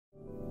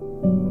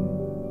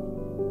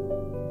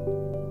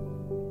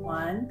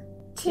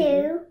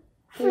2,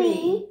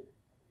 3.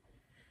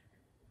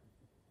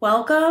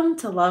 Welcome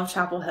to Love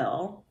Chapel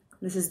Hill.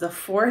 This is the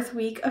 4th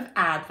week of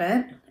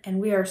Advent,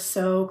 and we are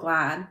so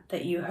glad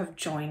that you have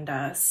joined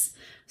us.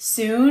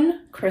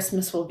 Soon,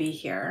 Christmas will be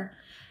here,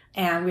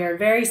 and we are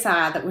very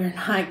sad that we're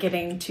not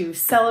getting to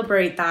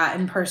celebrate that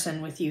in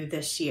person with you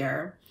this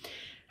year.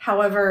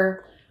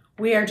 However,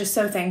 we are just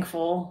so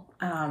thankful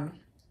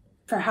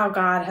for how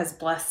God has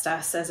blessed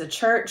us as a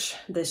church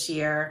this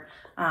year.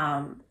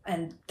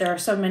 And there are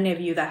so many of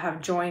you that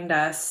have joined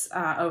us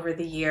over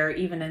the year,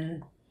 even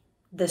in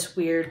this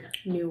weird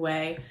new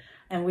way.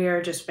 And we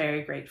are just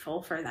very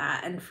grateful for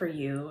that and for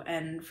you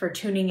and for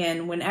tuning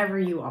in whenever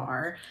you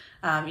are,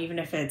 even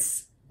if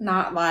it's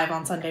not live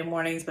on Sunday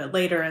mornings, but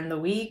later in the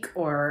week,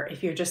 or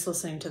if you're just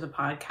listening to the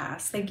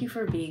podcast. Thank you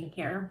for being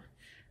here.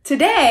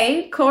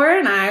 Today, Cora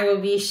and I will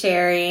be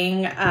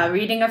sharing a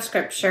reading of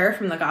scripture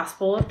from the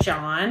Gospel of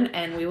John,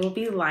 and we will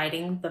be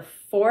lighting the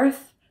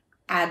 4th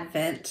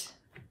Advent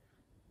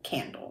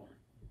candle.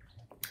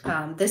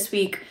 This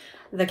week,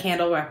 the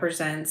candle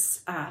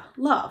represents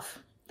love.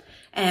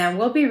 And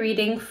we'll be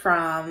reading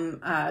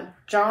from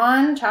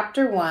John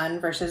chapter 1,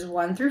 verses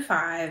 1 through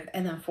 5,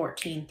 and then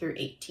 14 through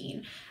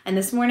 18. And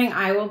this morning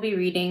I will be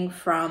reading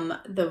from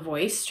the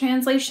Voice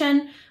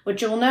translation,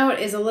 which you'll note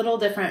is a little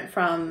different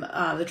from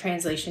the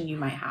translation you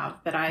might have.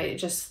 But I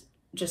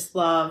just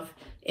love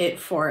it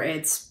for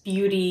its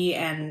beauty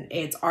and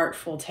its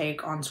artful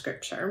take on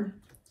scripture.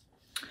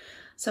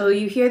 So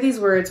you hear these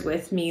words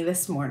with me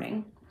this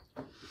morning.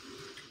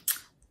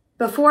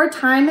 Before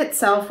time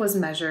itself was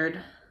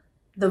measured,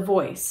 the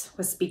Voice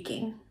was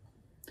speaking.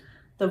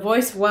 The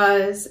Voice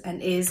was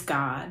and is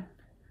God.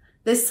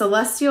 This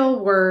celestial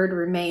word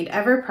remained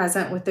ever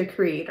present with the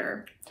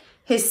Creator.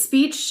 His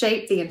speech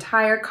shaped the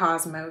entire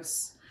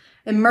cosmos.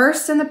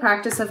 Immersed in the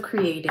practice of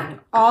creating,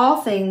 all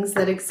things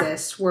that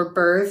exist were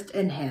birthed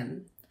in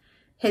him.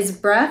 His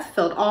breath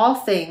filled all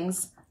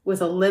things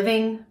with a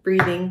living,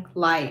 breathing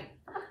light,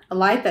 a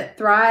light that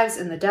thrives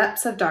in the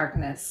depths of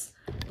darkness,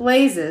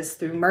 blazes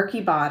through murky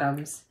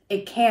bottoms.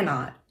 It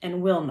cannot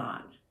and will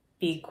not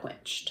be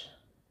quenched.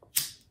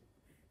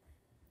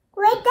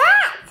 With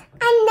that,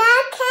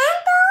 another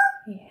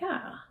candle?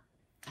 Yeah.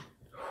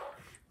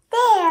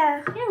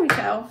 There we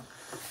go.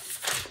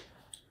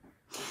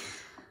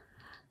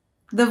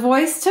 The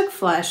Voice took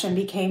flesh and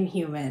became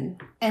human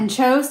and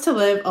chose to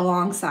live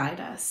alongside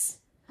us.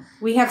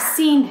 We have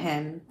seen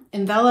him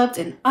enveloped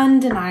in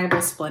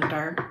undeniable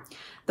splendor,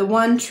 the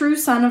one true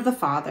Son of the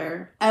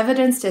Father,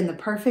 evidenced in the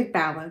perfect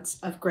balance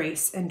of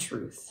grace and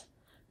truth.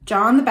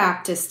 John the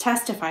Baptist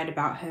testified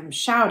about him,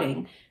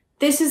 shouting,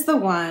 "This is the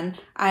one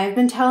I have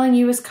been telling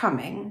you is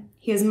coming.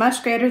 He is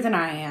much greater than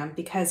I am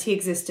because he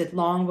existed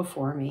long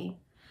before me."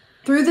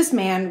 Through this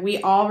man,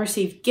 we all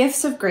receive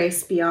gifts of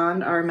grace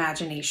beyond our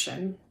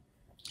imagination.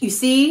 You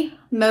see,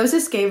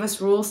 Moses gave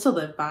us rules to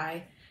live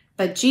by,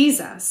 but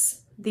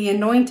Jesus, the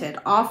Anointed,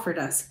 offered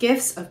us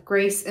gifts of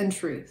grace and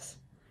truth.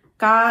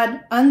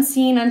 God,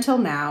 unseen until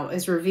now,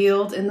 is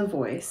revealed in the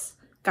Voice,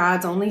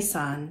 God's only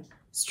Son,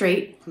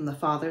 straight from the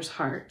Father's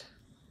heart.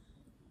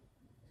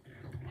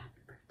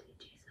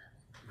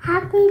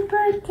 Happy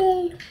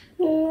birthday,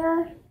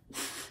 dear.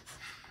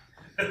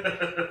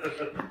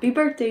 Happy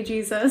birthday,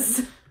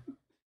 Jesus.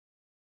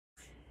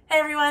 Hey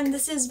everyone,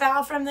 this is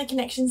Val from the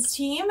Connections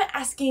team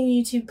asking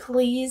you to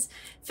please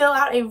fill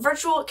out a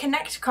virtual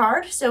Connect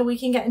card so we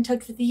can get in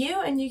touch with you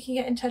and you can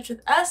get in touch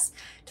with us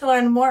to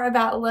learn more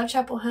about Love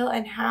Chapel Hill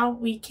and how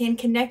we can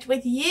connect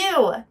with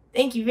you.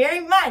 Thank you very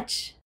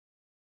much.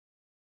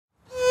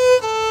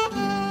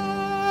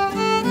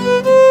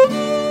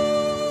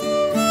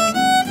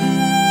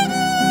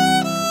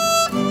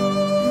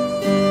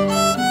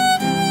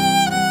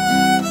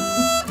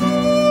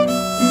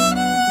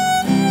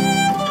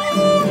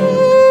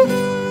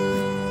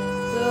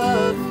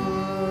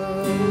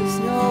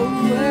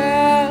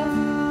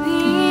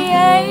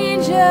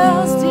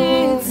 Angels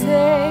did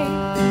say,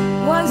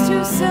 once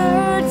too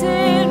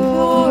certain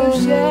for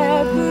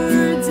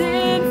shepherds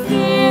in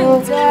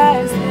fields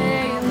as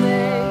they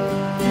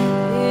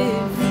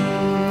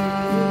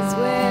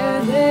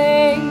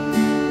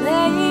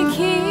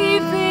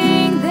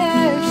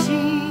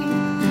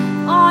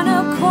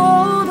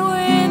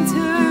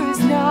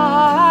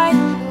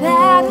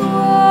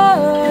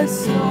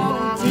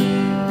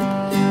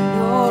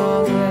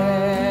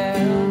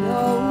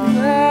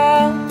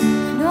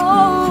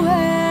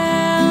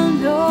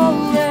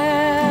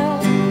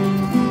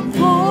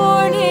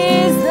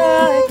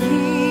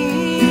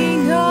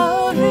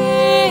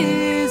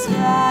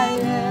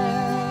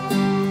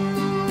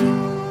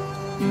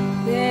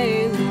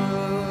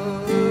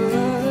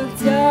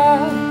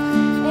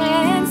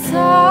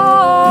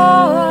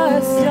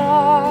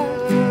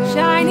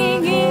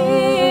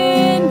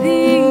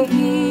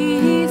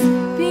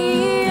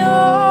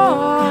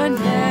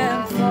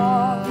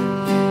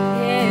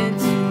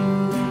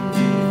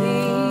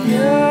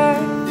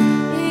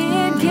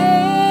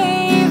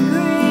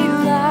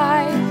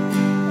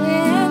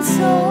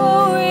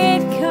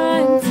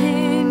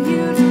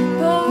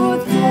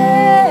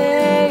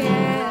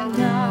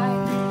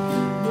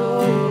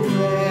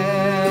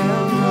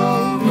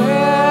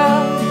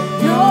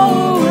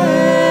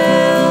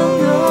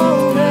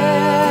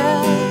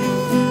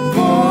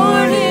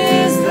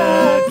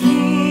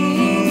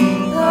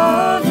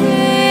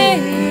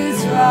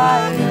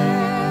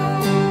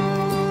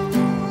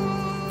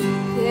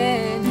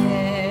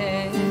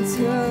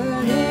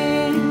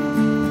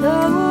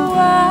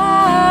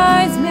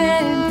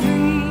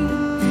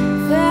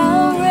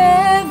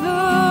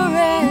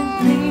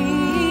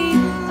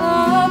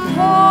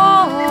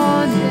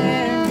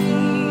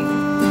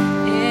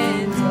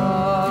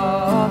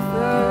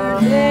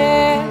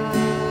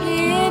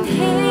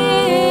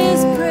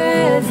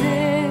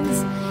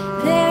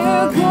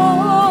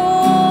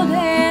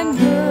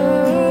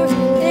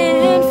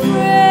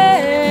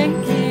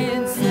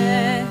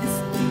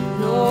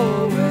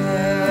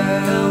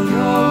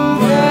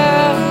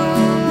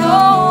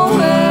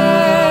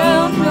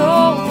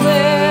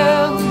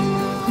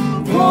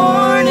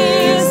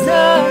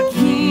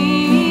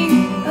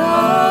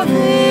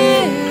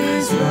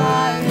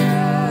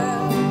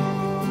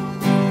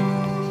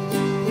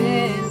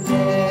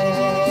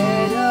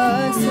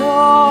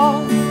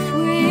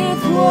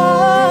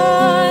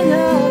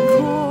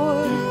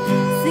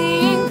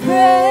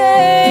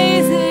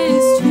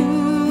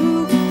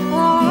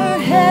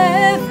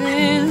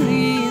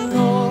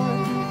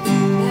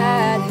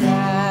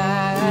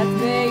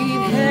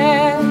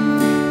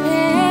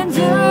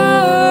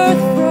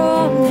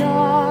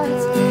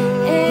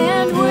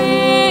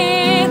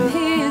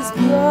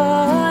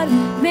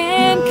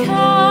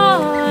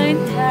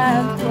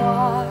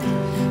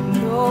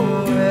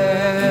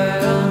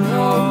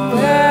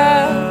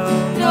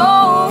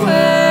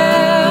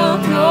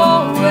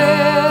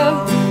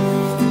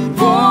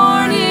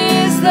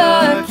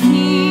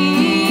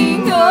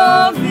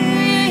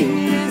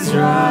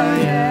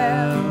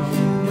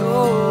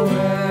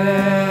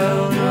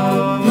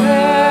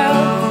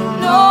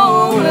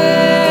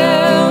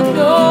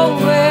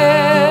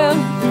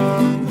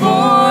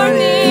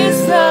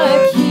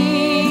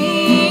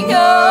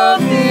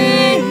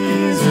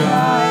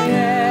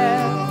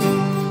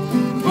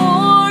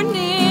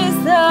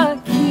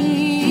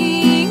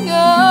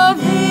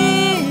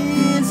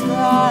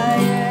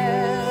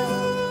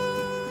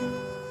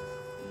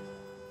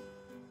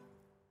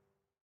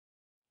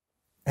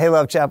Hey,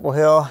 Love Chapel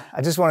Hill.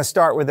 I just want to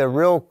start with a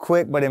real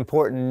quick but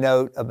important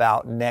note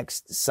about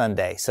next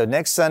Sunday. So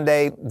next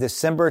Sunday,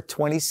 December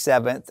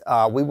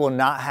 27th, we will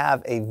not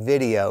have a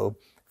video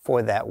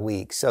for that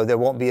week. So there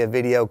won't be a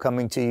video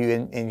coming to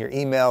you in your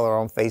email or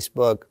on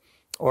Facebook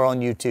or on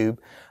YouTube.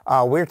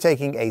 We're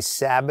taking a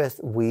Sabbath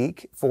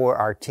week for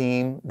our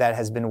team that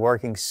has been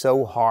working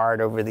so hard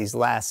over these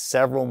last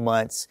several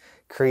months,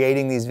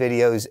 creating these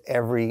videos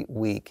every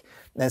week.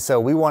 And so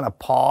we want to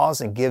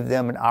pause and give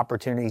them an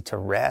opportunity to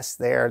rest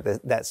there,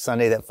 that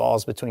Sunday that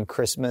falls between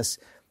Christmas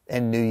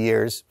and New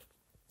Year's,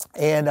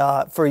 and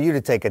for you to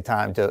take a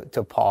time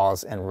to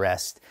pause and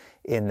rest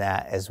in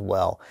that as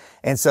well.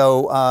 And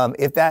so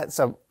if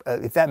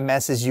that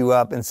messes you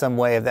up in some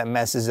way, if that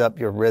messes up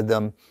your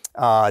rhythm,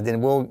 then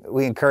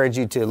we encourage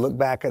you to look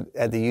back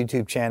at the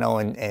YouTube channel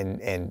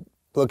and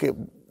look at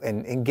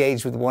and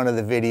engage with one of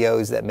the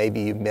videos that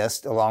maybe you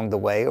missed along the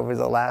way over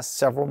the last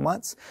several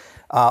months,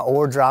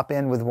 or drop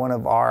in with one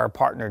of our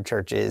partner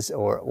churches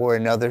or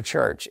another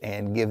church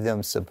and give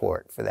them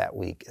support for that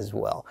week as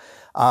well.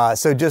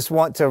 So just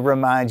want to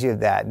remind you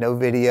of that. No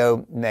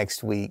video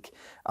next week.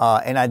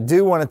 And I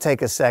do want to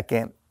take a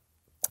second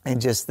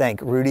and just thank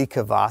Rudy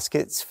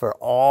Kavaskits for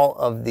all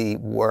of the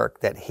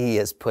work that he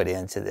has put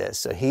into this.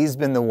 So he's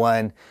been the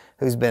one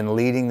who's been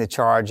leading the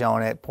charge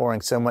on it, pouring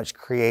so much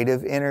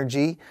creative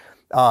energy,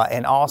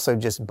 and also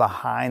just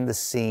behind the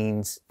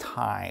scenes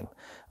time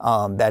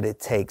that it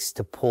takes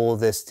to pull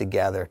this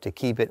together, to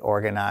keep it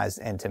organized,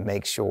 and to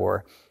make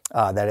sure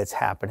that it's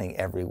happening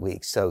every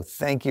week. So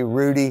thank you,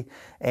 Rudy,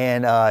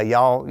 and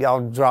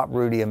y'all drop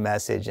Rudy a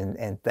message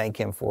and thank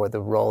him for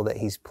the role that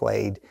he's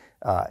played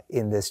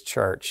in this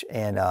church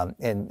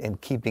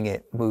and keeping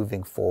it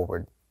moving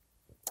forward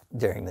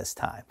during this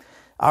time.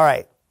 All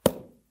right,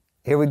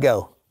 here we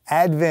go.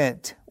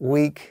 Advent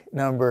week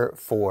number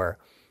 4.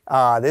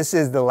 This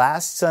is the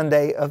last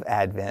Sunday of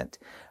Advent.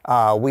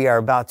 We are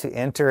about to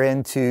enter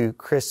into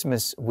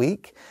Christmas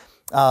week.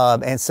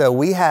 And so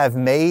we have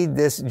made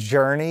this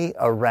journey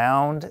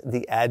around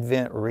the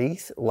Advent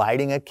wreath,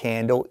 lighting a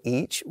candle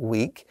each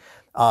week,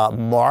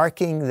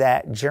 marking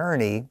that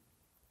journey,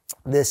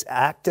 this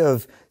act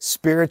of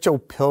spiritual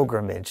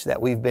pilgrimage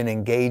that we've been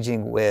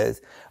engaging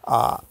with,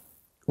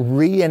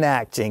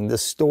 reenacting the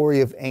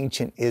story of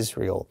ancient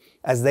Israel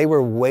as they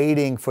were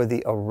waiting for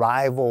the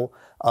arrival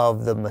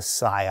of the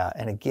Messiah.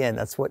 And again,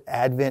 that's what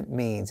Advent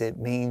means. It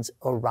means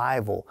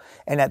arrival.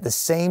 And at the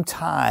same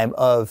time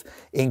of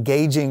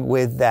engaging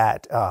with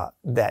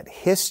that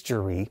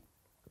history,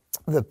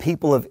 the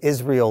people of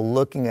Israel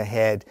looking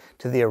ahead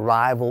to the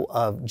arrival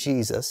of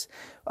Jesus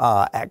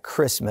at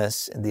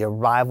Christmas and the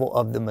arrival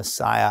of the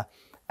Messiah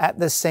at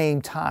the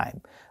same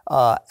time.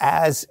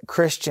 As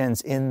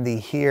Christians in the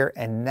here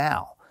and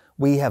now,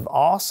 we have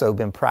also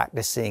been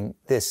practicing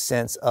this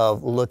sense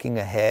of looking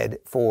ahead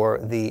for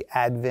the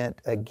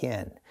Advent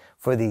again,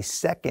 for the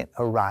second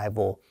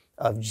arrival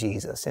of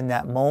Jesus. In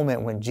that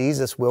moment when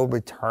Jesus will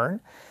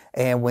return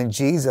and when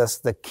Jesus,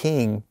 the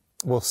King,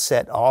 will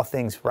set all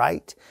things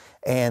right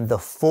and the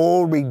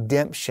full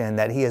redemption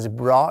that he has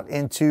brought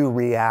into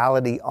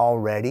reality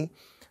already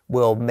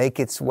will make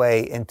its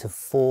way into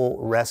full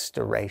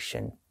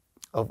restoration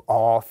of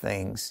all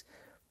things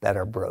that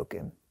are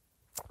broken.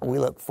 We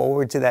look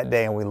forward to that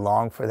day and we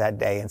long for that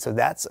day. And so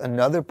that's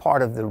another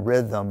part of the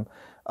rhythm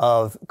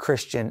of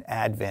Christian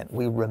Advent.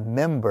 We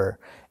remember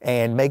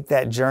and make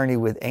that journey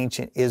with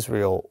ancient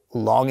Israel,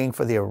 longing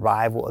for the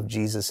arrival of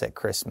Jesus at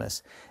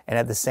Christmas. And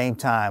at the same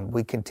time,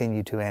 we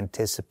continue to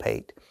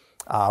anticipate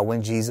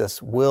when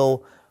Jesus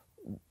will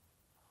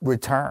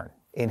return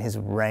in his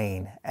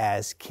reign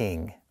as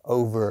King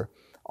over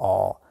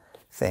all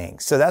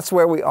things. So that's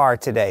where we are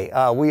today.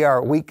 We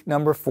are week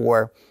number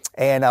 4.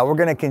 And we're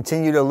going to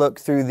continue to look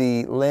through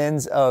the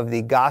lens of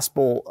the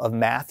Gospel of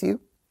Matthew.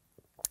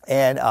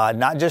 And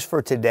not just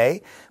for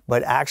today,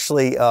 but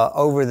actually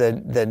over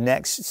the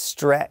next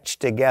stretch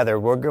together,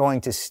 we're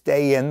going to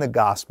stay in the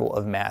Gospel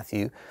of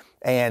Matthew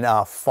and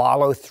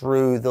follow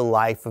through the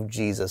life of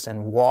Jesus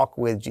and walk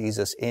with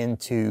Jesus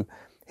into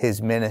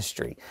his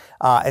ministry.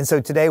 And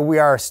so today we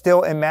are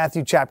still in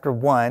Matthew chapter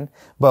 1,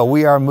 but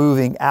we are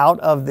moving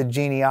out of the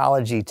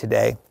genealogy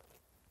today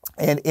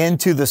and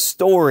into the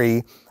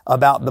story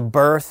about the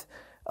birth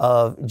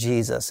of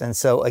Jesus. And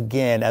so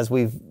again, as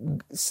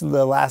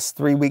the last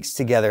 3 weeks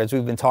together, as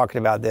we've been talking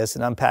about this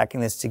and unpacking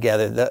this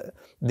together,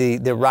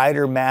 the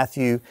writer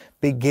Matthew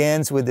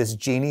begins with this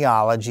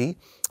genealogy.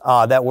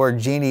 That word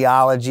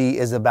genealogy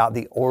is about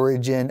the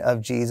origin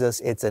of Jesus.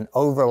 It's an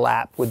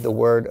overlap with the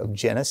word of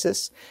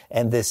Genesis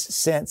and this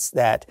sense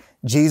that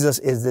Jesus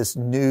is this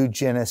new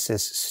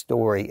Genesis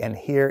story. And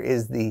here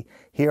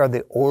are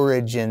the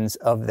origins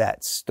of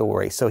that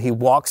story. So he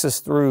walks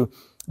us through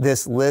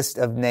this list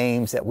of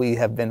names that we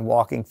have been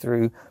walking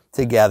through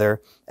together.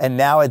 And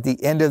now at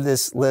the end of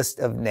this list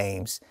of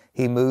names,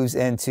 he moves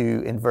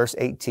into, in verse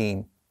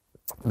 18,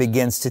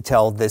 begins to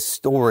tell this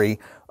story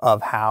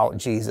of how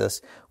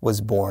Jesus was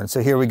born.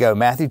 So here we go.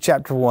 Matthew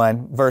chapter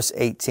 1, verse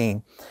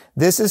 18.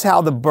 This is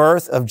how the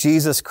birth of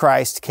Jesus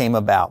Christ came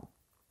about.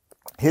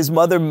 His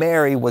mother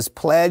Mary was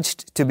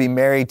pledged to be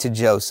married to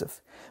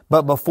Joseph,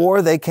 but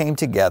before they came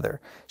together,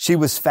 she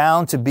was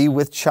found to be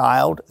with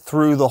child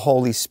through the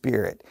Holy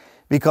Spirit.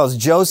 Because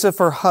Joseph,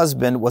 her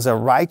husband, was a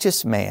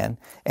righteous man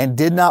and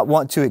did not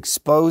want to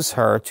expose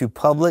her to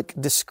public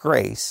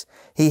disgrace,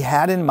 he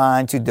had in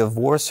mind to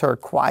divorce her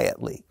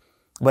quietly.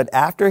 But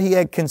after he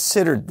had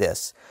considered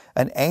this,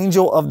 an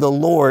angel of the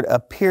Lord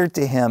appeared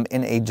to him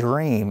in a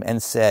dream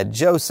and said,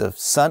 Joseph,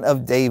 son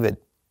of David,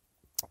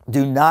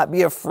 do not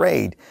be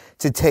afraid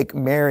to take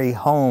Mary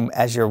home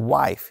as your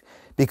wife,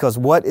 because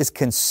what is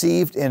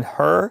conceived in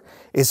her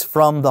is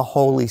from the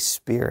Holy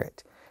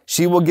Spirit.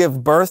 She will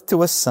give birth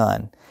to a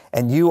son,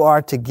 and you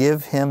are to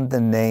give him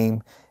the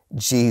name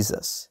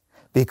Jesus,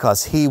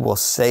 because he will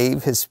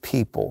save his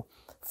people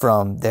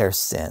from their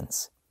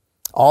sins.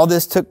 All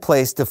this took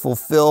place to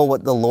fulfill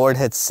what the Lord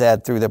had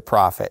said through the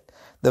prophet.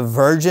 The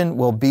virgin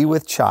will be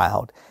with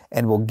child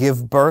and will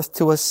give birth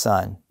to a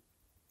son,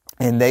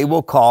 and they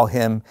will call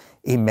him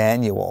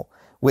Emmanuel,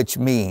 which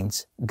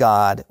means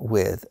God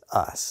with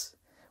us.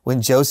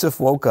 When Joseph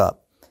woke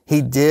up,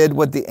 he did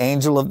what the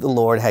angel of the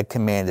Lord had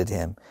commanded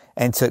him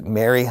and took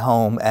Mary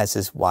home as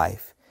his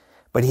wife.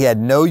 But he had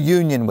no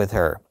union with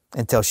her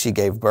until she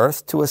gave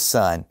birth to a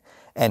son,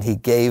 and he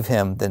gave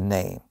him the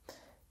name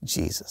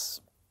Jesus.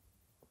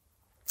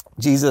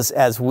 Jesus,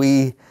 as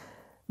we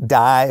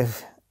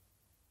dive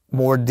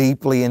more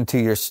deeply into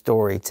your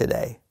story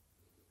today,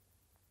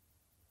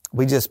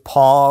 we just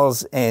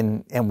pause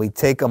and we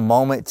take a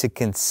moment to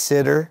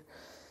consider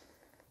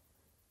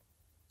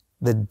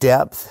the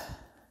depth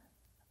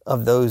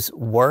of those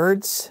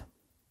words,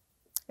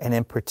 and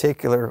in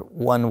particular,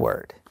 one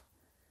word,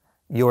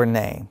 your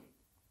name,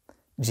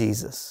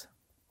 Jesus,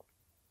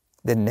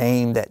 the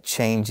name that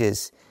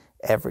changes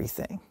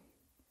everything.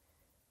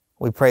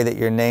 We pray that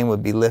your name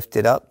would be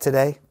lifted up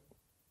today.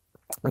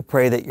 We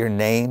pray that your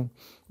name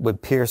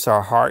would pierce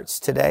our hearts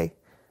today,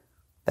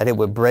 that it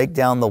would break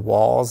down the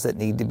walls that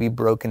need to be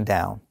broken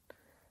down,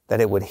 that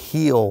it would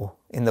heal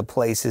in the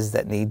places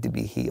that need to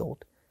be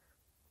healed,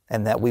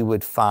 and that we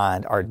would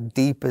find our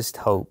deepest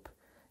hope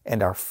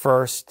and our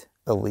first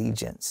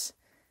allegiance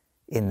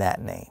in that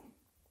name.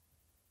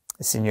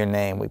 It's in your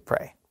name we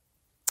pray.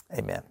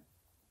 Amen.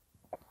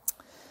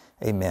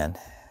 Amen.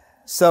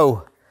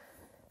 So,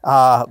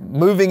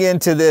 moving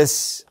into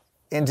this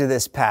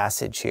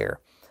passage here,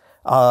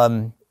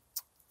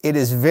 it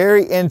is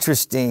very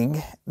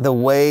interesting the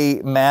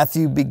way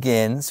Matthew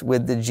begins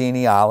with the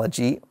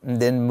genealogy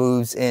and then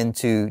moves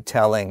into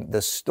telling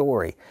the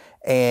story.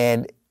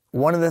 And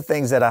one of the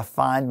things that I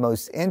find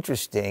most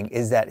interesting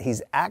is that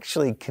he's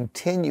actually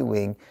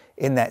continuing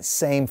in that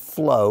same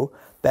flow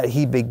that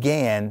he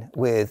began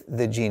with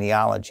the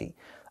genealogy.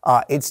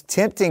 It's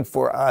tempting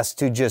for us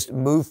to just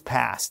move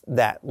past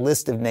that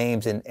list of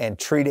names and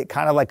treat it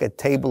kind of like a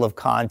table of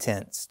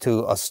contents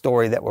to a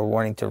story that we're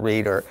wanting to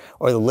read, or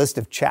the list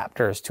of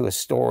chapters to a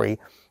story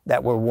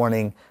that we're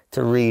wanting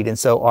to read. And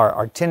so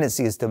our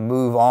tendency is to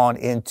move on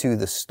into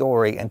the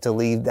story and to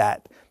leave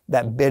that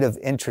bit of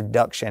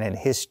introduction and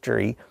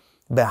history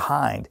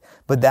behind.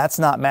 But that's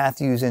not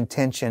Matthew's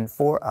intention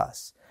for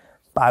us.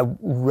 By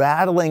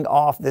rattling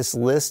off this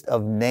list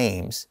of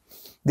names,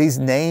 these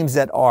names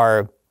that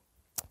are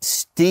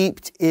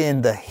steeped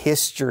in the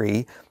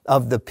history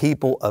of the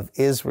people of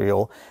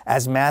Israel,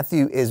 as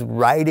Matthew is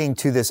writing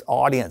to this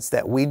audience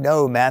that we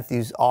know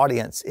Matthew's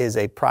audience is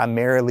a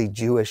primarily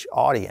Jewish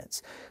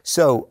audience.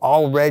 So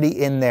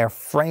already in their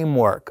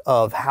framework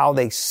of how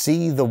they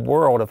see the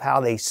world, of how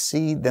they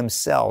see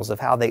themselves, of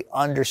how they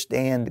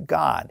understand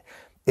God,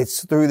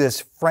 it's through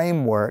this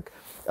framework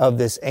of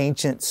this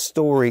ancient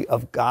story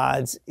of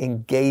God's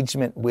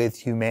engagement with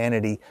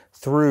humanity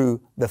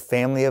through the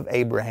family of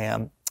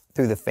Abraham,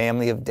 through the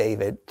family of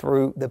David,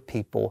 through the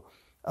people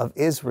of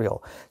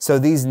Israel. So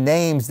these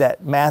names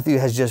that Matthew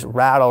has just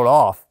rattled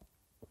off,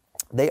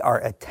 they are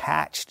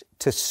attached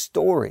to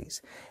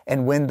stories.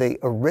 And when the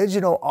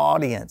original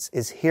audience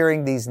is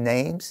hearing these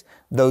names,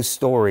 those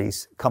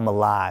stories come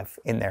alive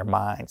in their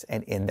minds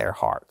and in their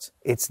hearts.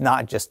 It's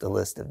not just a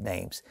list of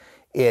names.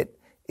 It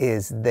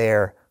is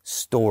their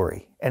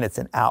story, and it's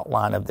an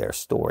outline of their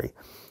story.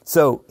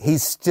 So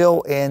he's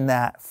still in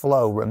that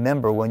flow.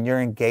 Remember, when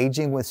you're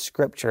engaging with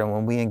Scripture and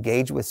when we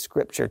engage with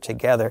Scripture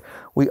together,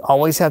 we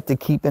always have to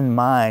keep in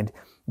mind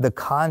the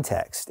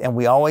context, and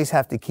we always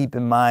have to keep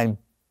in mind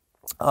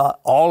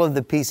all of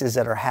the pieces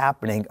that are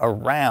happening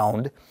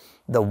around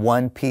the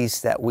one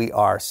piece that we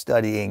are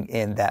studying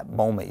in that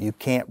moment. You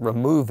can't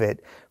remove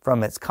it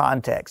from its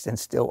context and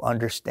still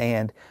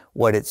understand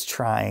what it's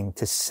trying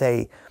to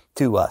say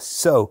to us.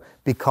 So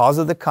because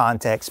of the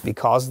context,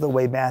 because of the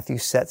way Matthew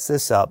sets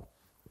this up,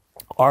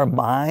 our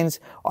minds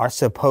are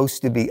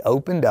supposed to be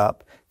opened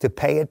up to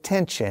pay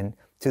attention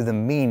to the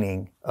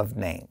meaning of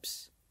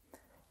names.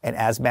 And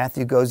as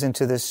Matthew goes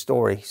into this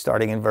story,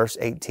 starting in verse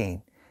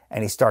 18,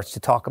 and he starts to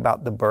talk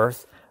about the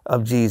birth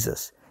of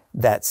Jesus,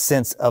 that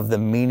sense of the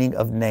meaning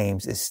of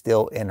names is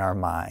still in our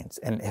minds.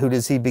 And who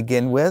does he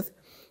begin with?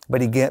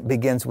 But he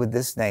begins with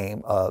this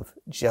name of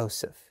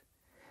Joseph.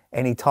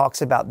 And he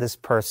talks about this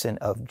person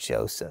of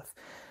Joseph.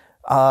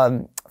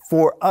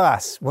 For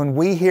us, when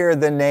we hear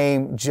the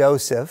name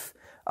Joseph,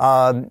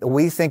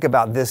 we think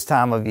about this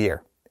time of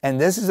year. And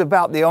this is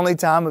about the only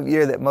time of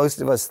year that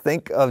most of us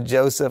think of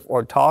Joseph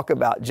or talk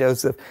about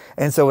Joseph.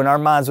 And so in our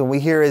minds, when we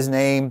hear his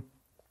name,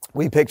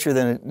 we picture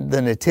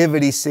the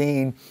nativity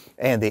scene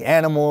and the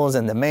animals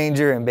and the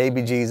manger and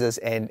baby Jesus.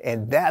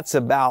 And that's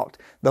about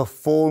the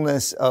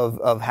fullness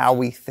of how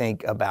we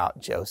think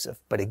about Joseph.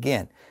 But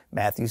again,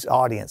 Matthew's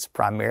audience,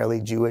 primarily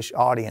Jewish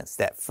audience,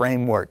 that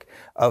framework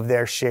of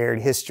their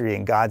shared history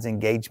and God's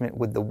engagement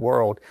with the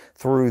world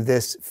through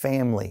this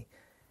family.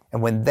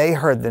 And when they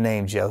heard the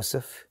name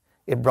Joseph,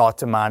 it brought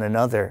to mind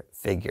another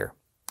figure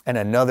and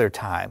another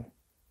time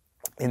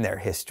in their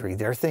history.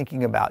 They're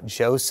thinking about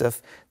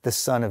Joseph, the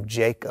son of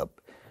Jacob,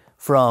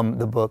 from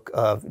the book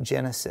of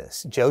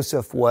Genesis.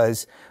 Joseph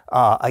was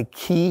a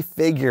key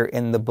figure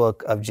in the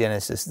book of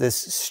Genesis, this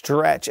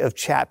stretch of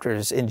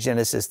chapters in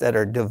Genesis that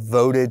are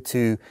devoted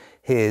to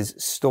his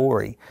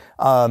story,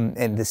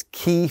 and this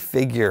key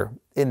figure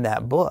in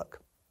that book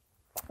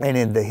and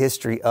in the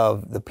history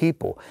of the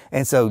people.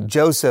 And so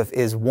Joseph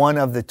is one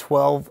of the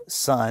 12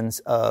 sons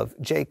of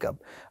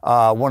Jacob,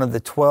 one of the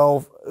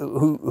 12,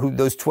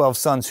 those 12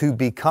 sons who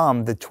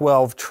become the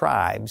 12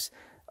 tribes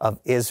of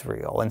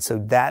Israel. And so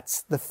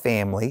that's the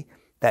family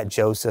that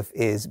Joseph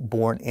is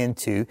born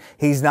into.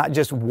 He's not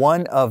just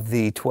one of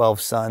the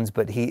 12 sons,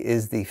 but he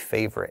is the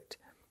favorite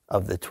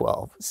of the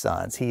 12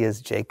 sons. He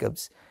is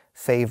Jacob's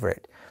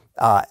favorite.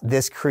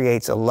 This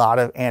creates a lot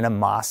of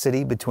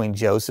animosity between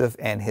Joseph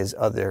and his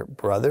other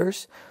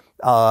brothers,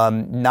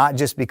 not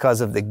just because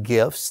of the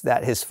gifts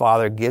that his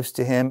father gives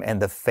to him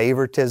and the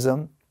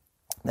favoritism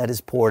that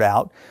is poured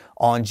out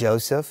on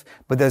Joseph,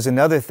 but there's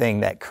another thing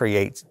that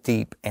creates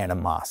deep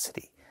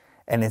animosity,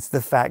 and it's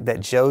the fact that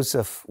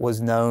Joseph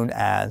was known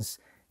as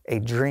a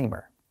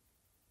dreamer.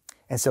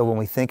 And so when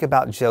we think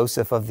about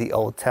Joseph of the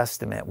Old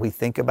Testament, we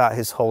think about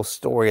his whole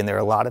story, and there are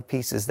a lot of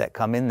pieces that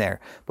come in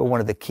there. But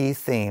one of the key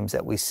themes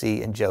that we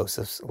see in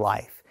Joseph's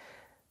life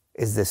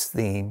is this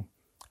theme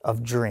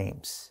of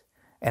dreams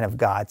and of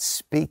God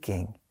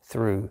speaking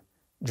through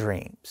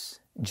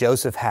dreams.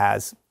 Joseph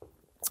has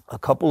a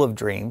couple of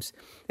dreams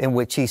in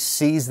which he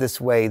sees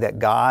this way that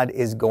God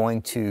is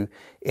going to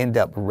end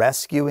up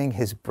rescuing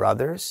his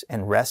brothers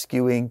and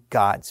rescuing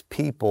God's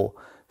people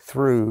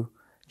through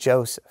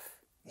Joseph.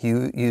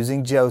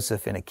 Using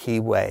Joseph in a key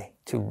way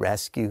to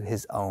rescue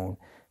his own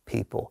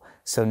people.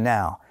 So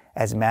now,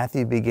 as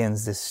Matthew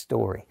begins this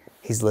story,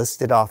 he's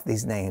listed off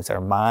these names.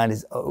 Our mind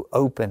is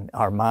open.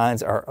 Our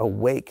minds are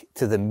awake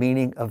to the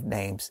meaning of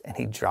names. And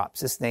he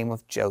drops this name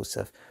of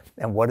Joseph.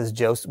 And what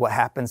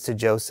happens to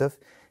Joseph?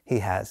 He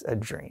has a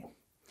dream.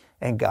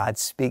 And God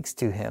speaks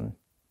to him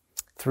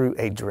through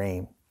a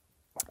dream.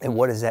 And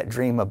what is that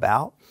dream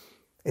about?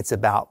 It's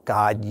about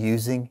God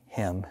using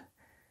him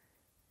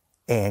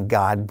and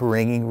God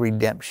bringing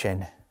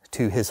redemption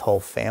to his whole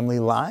family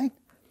line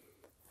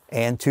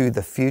and to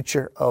the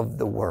future of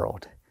the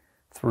world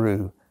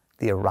through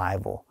the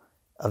arrival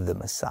of the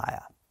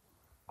Messiah.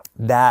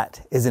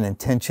 That is an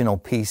intentional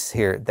piece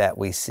here that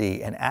we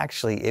see. And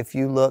actually, if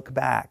you look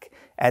back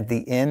at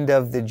the end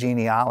of the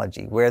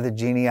genealogy, where the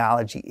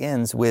genealogy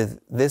ends with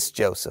this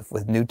Joseph,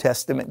 with New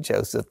Testament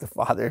Joseph, the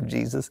father of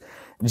Jesus,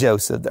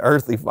 Joseph, the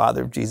earthly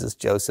father of Jesus,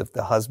 Joseph,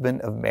 the husband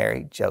of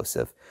Mary,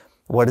 Joseph.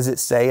 What does it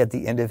say at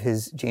the end of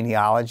his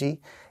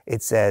genealogy?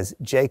 It says,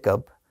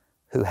 Jacob,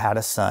 who had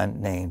a son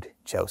named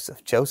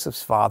Joseph.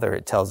 Joseph's father,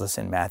 it tells us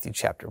in Matthew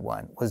chapter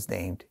 1, was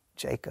named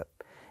Jacob.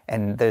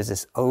 And there's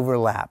this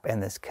overlap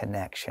and this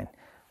connection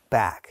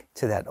back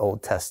to that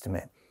Old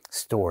Testament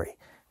story.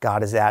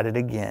 God is at it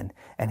again,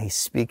 and he's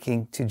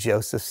speaking to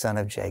Joseph, son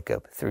of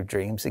Jacob, through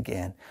dreams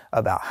again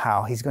about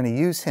how he's going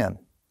to use him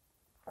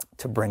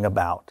to bring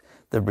about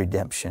the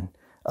redemption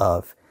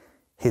of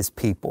his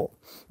people.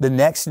 The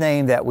next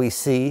name that we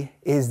see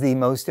is the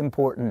most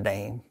important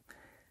name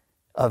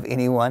of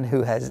anyone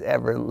who has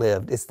ever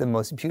lived. It's the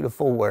most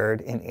beautiful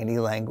word in any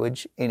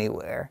language,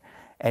 anywhere.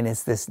 And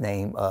it's this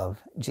name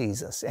of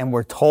Jesus. And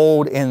we're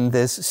told in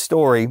this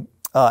story,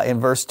 in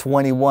verse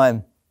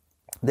 21,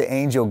 the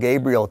angel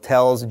Gabriel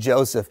tells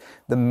Joseph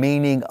the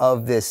meaning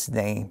of this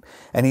name.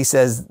 And he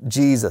says,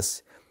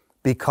 Jesus,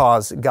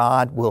 because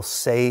God will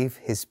save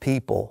his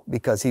people,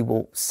 because he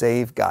will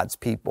save God's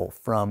people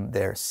from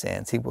their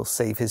sins. He will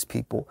save his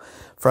people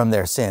from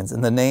their sins.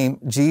 And the name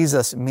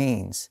Jesus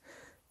means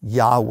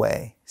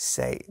Yahweh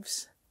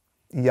saves.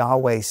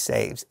 Yahweh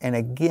saves. And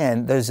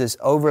again, there's this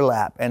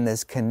overlap and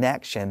this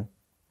connection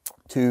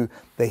to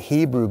the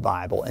Hebrew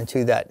Bible and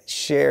to that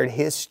shared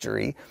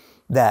history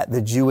that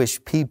the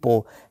Jewish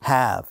people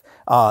have.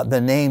 The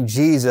name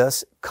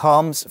Jesus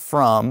comes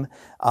from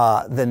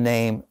the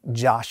name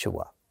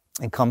Joshua.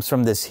 It comes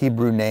from this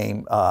Hebrew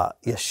name,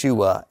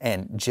 Yeshua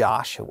and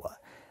Joshua.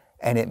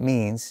 And it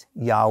means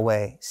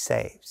Yahweh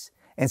saves.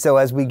 And so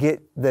as we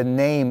get the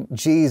name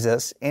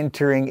Jesus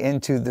entering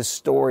into the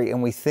story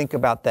and we think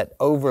about that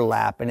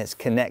overlap and its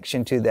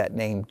connection to that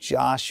name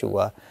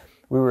Joshua,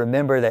 we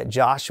remember that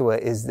Joshua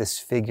is this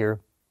figure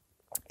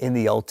in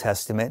the Old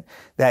Testament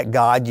that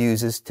God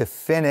uses to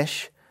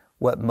finish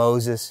what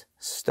Moses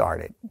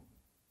started.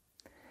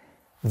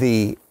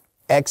 The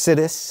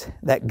Exodus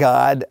that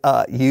God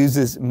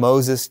uses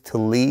Moses to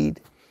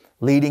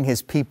leading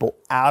his people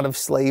out of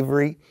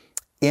slavery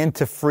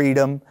into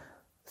freedom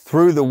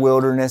through the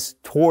wilderness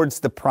towards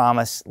the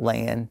promised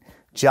land.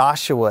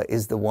 Joshua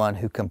is the one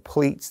who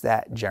completes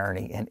that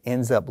journey and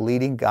ends up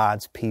leading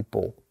God's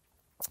people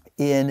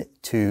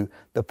into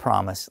the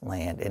promised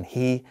land. And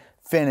he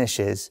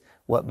finishes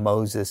what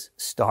Moses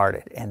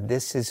started. And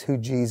this is who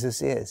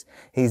Jesus is.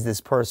 He's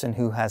this person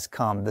who has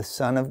come, the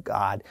Son of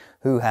God,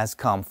 who has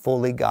come,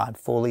 fully God,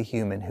 fully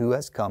human, who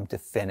has come to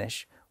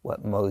finish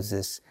what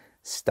Moses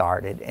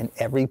started. And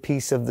every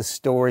piece of the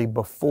story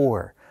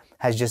before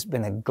has just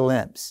been a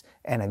glimpse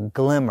and a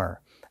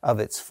glimmer of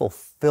its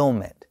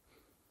fulfillment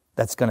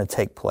that's going to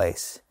take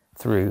place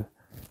through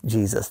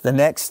Jesus. The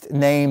next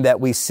name that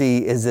we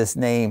see is this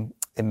name,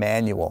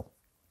 Emmanuel.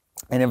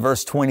 And in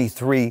verse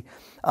 23,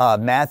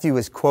 Matthew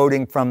is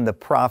quoting from the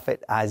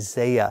prophet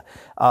Isaiah.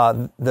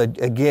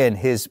 Again,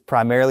 his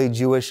primarily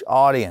Jewish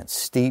audience,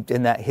 steeped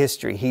in that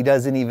history. He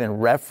doesn't even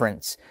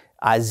reference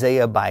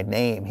Isaiah by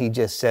name. He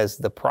just says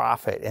the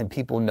prophet, and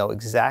people know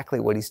exactly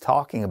what he's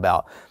talking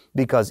about,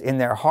 because in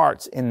their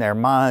hearts, in their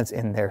minds,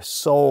 in their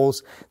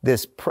souls,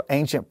 this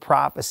ancient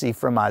prophecy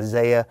from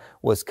Isaiah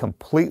was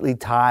completely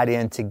tied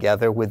in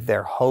together with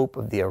their hope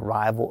of the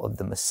arrival of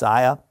the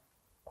Messiah.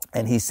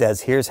 And he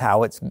says, here's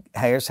how it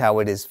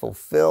is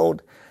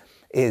fulfilled,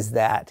 is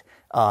that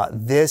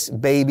this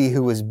baby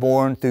who was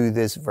born through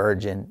this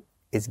virgin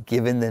is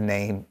given the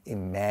name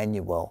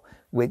Emmanuel,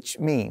 which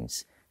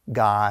means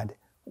God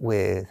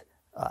with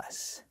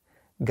us.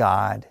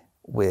 God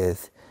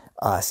with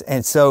us.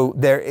 And so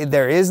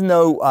there is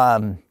no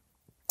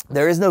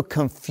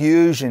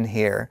confusion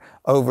here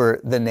over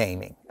the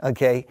naming.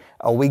 Okay,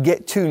 we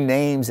get two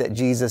names that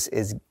Jesus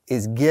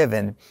is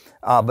given,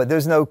 but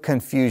there's no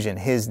confusion.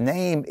 His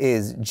name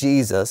is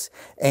Jesus,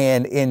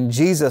 and in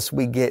Jesus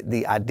we get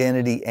the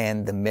identity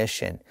and the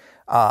mission.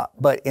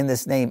 But in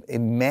this name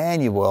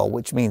Emmanuel,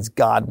 which means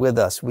God with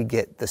us, we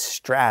get the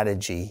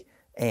strategy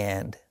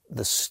and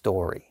the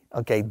story.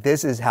 Okay,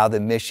 this is how the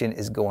mission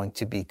is going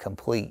to be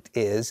complete,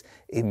 is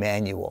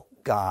Emmanuel,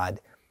 God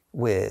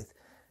with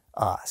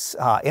us.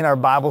 In our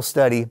Bible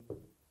study,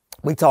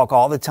 we talk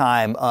all the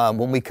time,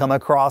 when we come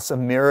across a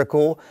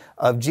miracle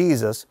of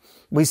Jesus,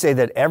 we say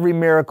that every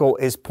miracle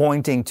is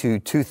pointing to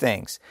two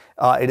things.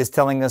 It is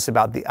telling us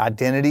about the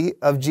identity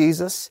of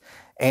Jesus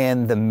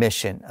and the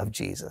mission of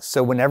Jesus.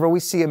 So whenever we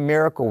see a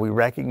miracle, we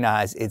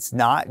recognize it's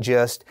not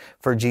just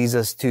for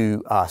Jesus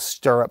to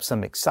stir up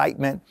some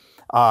excitement,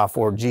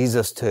 for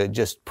Jesus to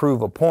just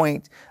prove a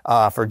point,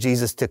 for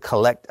Jesus to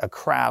collect a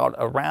crowd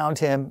around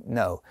him.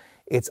 No,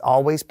 it's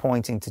always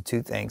pointing to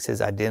two things,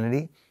 his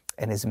identity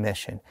and his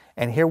mission.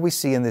 And here we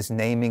see in this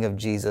naming of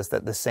Jesus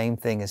that the same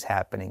thing is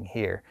happening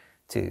here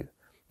too.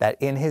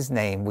 That in his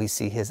name we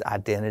see his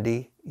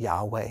identity,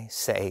 Yahweh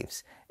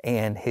saves,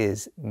 and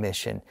his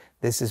mission.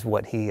 This is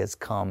what he has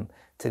come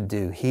to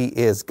do. He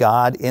is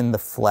God in the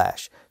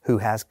flesh who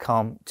has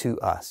come to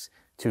us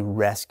to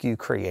rescue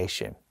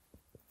creation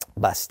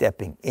by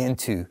stepping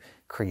into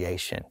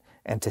creation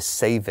and to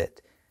save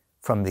it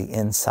from the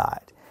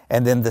inside.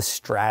 And then the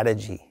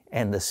strategy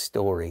and the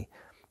story,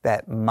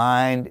 that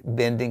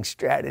mind-bending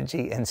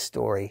strategy and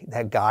story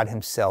that God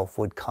himself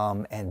would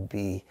come and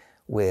be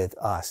with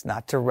us,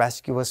 not to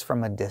rescue us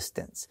from a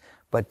distance,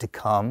 but to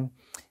come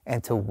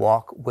and to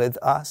walk with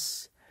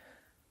us,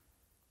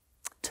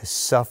 to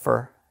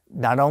suffer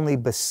not only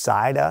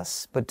beside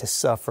us, but to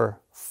suffer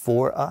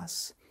for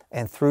us,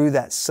 and through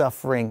that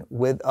suffering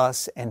with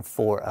us and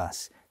for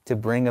us, to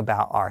bring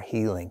about our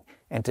healing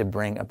and to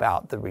bring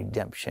about the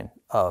redemption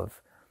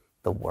of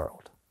the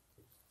world.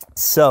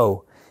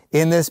 So,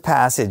 in this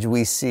passage,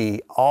 we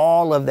see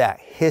all of that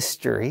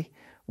history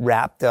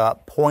wrapped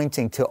up,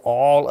 pointing to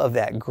all of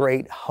that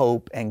great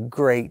hope and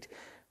great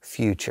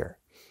future.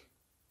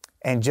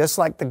 And just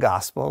like the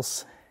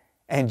Gospels,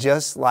 and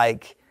just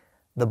like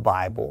the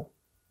Bible,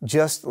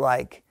 just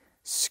like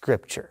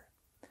Scripture,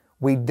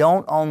 we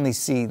don't only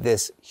see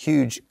this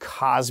huge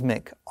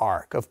cosmic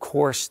arc. Of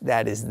course,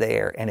 that is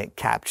there, and it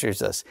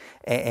captures us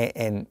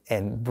and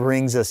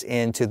brings us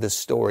into the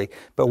story.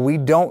 But we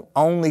don't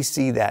only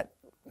see that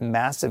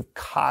massive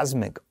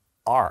cosmic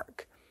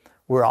arc.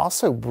 We're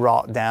also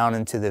brought down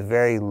into the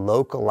very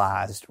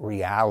localized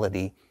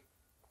reality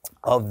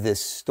of this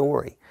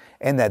story,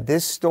 and that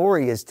this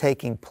story is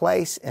taking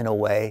place in a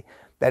way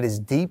that is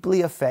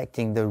deeply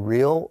affecting the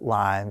real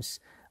lives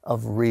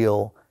of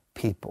real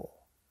people.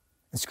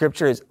 And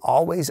Scripture is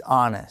always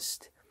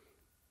honest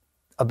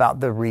about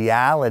the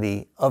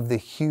reality of the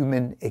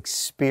human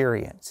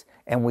experience,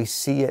 and we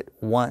see it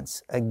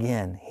once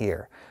again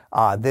here.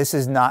 This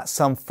is not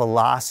some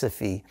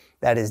philosophy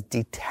that is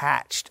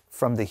detached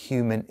from the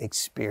human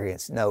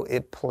experience. No,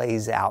 it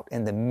plays out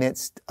in the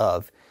midst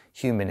of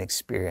human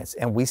experience.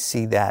 And we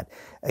see that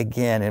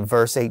again in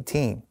verse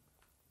 18.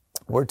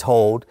 We're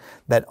told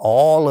that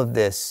all of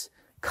this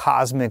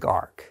cosmic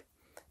arc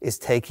is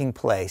taking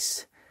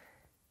place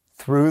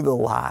through the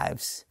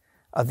lives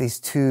of these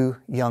two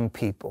young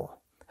people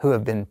who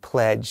have been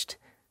pledged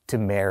to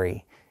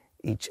marry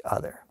each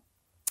other.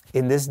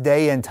 In this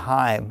day and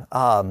time,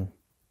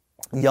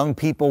 young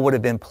people would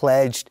have been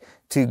pledged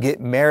to get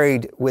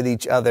married with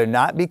each other,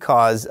 not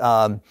because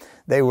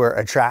they were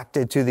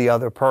attracted to the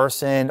other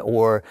person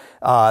or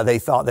they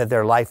thought that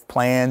their life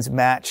plans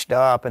matched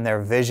up and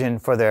their vision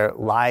for their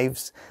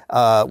lives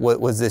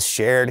was this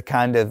shared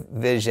kind of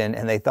vision,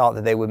 and they thought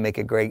that they would make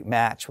a great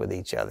match with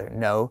each other.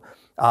 No,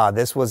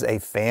 this was a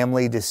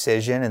family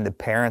decision, and the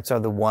parents are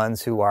the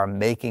ones who are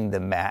making the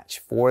match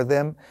for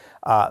them.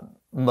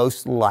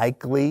 Most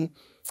likely,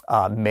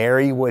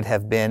 Mary would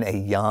have been a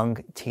young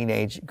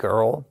teenage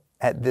girl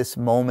at this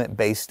moment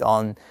based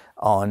on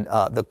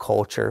the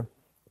culture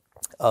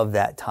of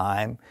that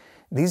time.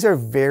 These are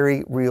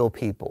very real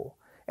people,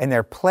 and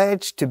they're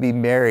pledged to be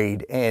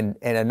married. And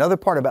another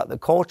part about the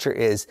culture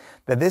is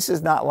that this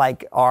is not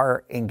like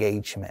our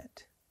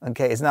engagement.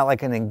 Okay, it's not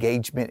like an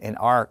engagement in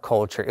our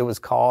culture. It was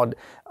called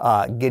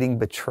getting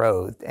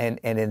betrothed, and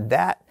in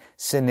that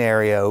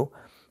scenario,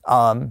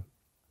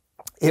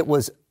 it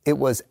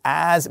was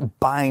as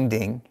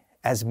binding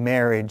as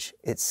marriage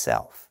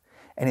itself.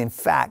 And in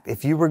fact,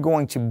 if you were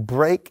going to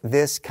break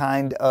this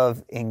kind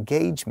of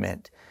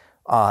engagement,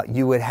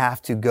 you would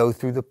have to go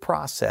through the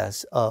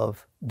process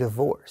of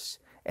divorce.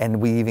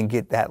 And we even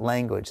get that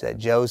language that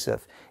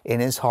Joseph, in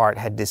his heart,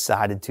 had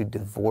decided to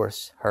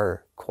divorce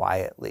her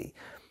quietly.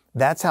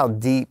 That's how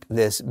deep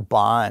this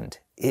bond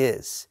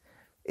is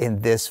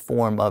in this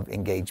form of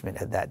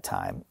engagement at that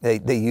time.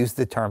 They used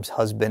the terms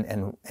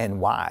husband and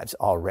wives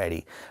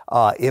already.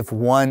 If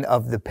one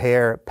of the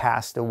pair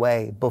passed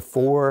away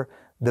before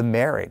the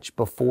marriage,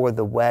 before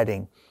the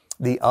wedding,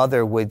 the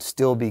other would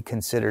still be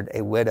considered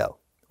a widow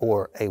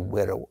or a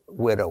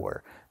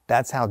widower.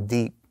 That's how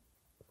deep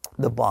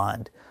the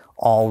bond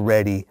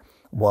already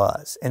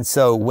was. And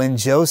so when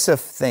Joseph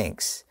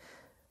thinks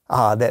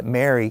that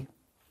Mary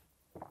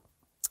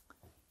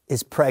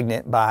is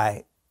pregnant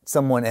by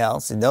someone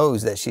else, and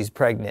knows that she's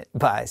pregnant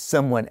by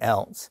someone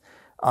else,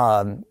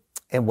 and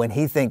when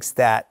he thinks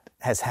that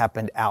has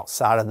happened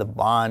outside of the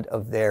bond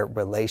of their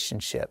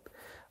relationship,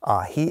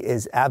 he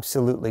is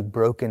absolutely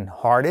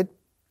brokenhearted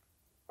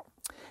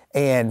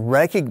and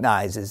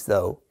recognizes,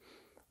 though,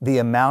 the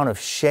amount of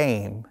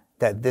shame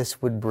that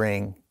this would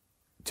bring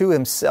to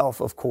himself,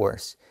 of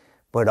course,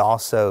 but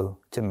also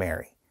to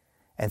Mary.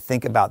 And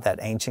think about that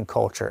ancient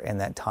culture in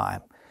that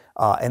time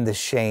and the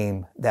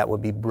shame that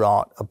would be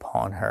brought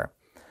upon her.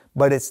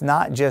 But it's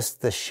not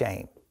just the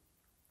shame.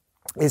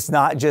 It's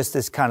not just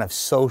this kind of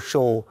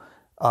social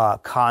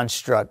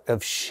construct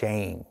of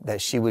shame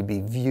that she would be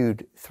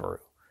viewed through.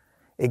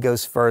 It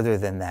goes further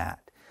than that.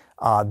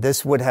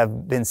 This would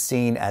have been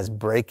seen as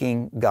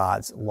breaking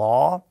God's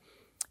law,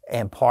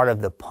 and part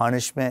of the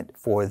punishment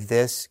for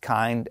this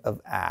kind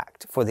of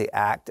act, for the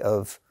act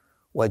of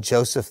what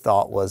Joseph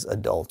thought was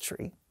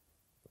adultery,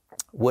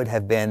 would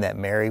have been that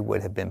Mary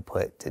would have been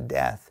put to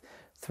death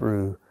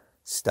through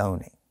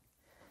stoning.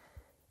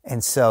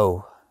 And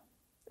so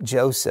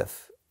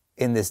Joseph,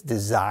 in this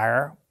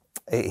desire,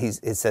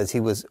 it says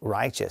he was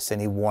righteous and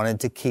he wanted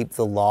to keep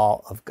the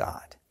law of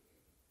God.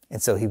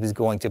 And so he was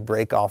going to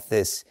break off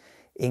this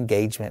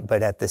engagement,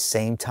 but at the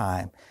same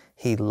time,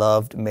 he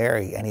loved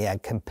Mary and he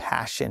had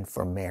compassion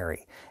for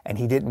Mary. And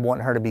he didn't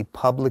want her to be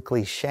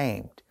publicly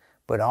shamed,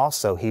 but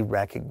also he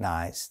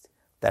recognized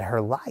that her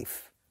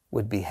life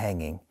would be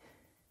hanging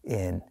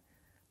in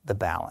the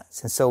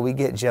balance. And so we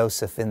get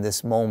Joseph in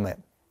this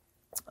moment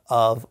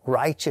of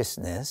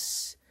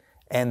righteousness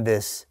and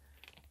this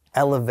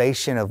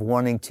elevation of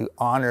wanting to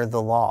honor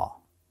the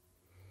law,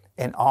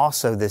 and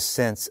also this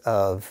sense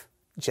of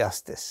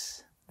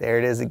justice. There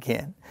it is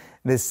again,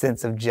 this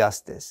sense of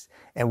justice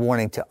and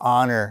wanting to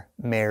honor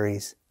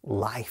Mary's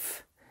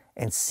life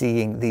and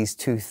seeing these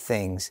two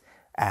things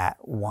at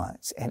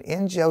once. And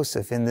in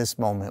Joseph, in this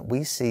moment,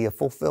 we see a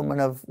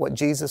fulfillment of what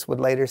Jesus would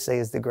later say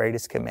is the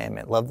greatest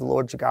commandment. Love the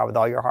Lord your God with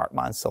all your heart,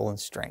 mind, soul, and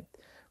strength.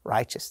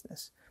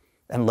 Righteousness.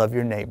 And love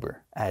your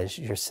neighbor as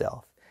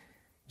yourself.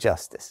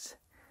 Justice.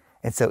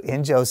 And so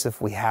in Joseph,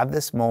 we have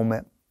this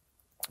moment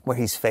where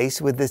he's faced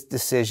with this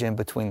decision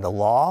between the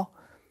law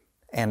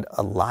and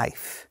a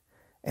life.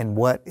 And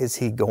what is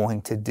he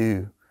going to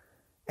do?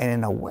 And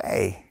in a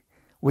way,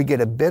 we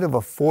get a bit of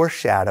a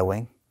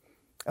foreshadowing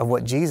of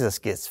what Jesus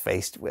gets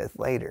faced with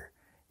later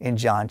in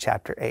John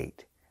chapter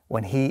 8,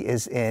 when he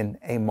is in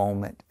a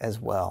moment as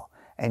well.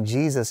 And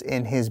Jesus,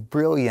 in his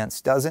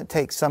brilliance, doesn't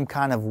take some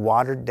kind of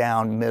watered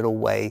down middle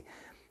way,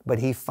 but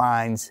he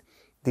finds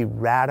the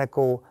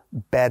radical,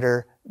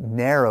 better,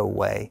 narrow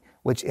way,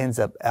 which ends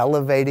up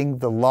elevating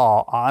the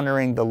law,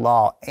 honoring the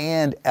law,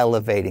 and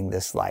elevating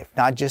this life.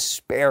 Not just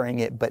sparing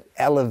it, but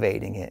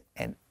elevating it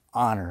and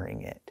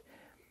honoring it.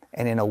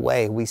 And in a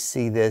way, we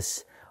see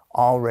this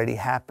already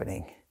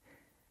happening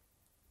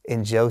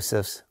in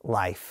Joseph's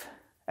life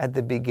at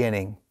the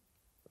beginning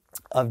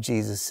of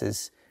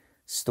Jesus's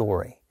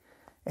story.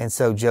 And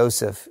so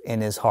Joseph, in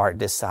his heart,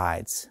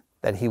 decides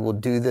that he will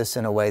do this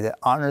in a way that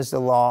honors the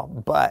law,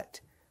 but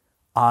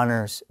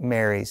honors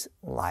Mary's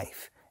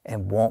life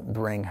and won't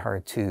bring her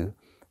to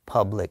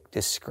public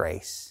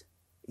disgrace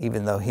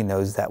even though he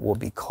knows that will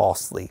be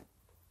costly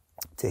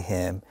to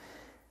him.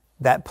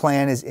 That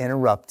plan is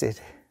interrupted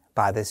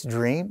by this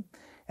dream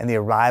and the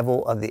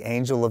arrival of the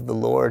angel of the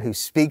Lord, who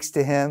speaks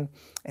to him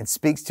and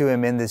speaks to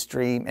him in this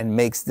dream and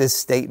makes this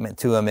statement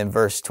to him in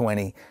verse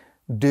 20,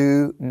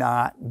 "Do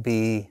not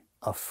be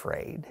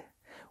afraid."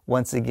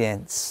 Once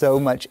again, so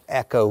much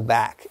echo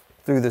back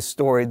through the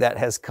story that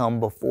has come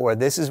before.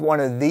 This is one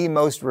of the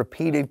most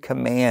repeated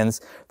commands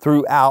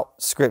throughout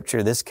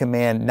Scripture, this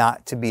command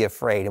not to be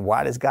afraid. And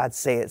why does God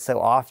say it so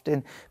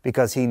often?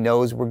 Because he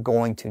knows we're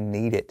going to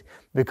need it,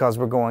 because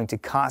we're going to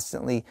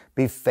constantly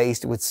be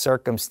faced with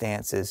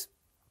circumstances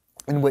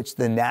in which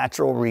the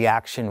natural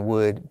reaction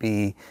would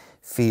be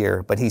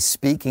fear. But he's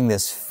speaking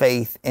this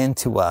faith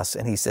into us,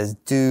 and he says,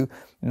 do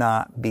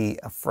not be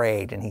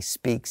afraid. And he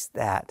speaks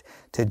that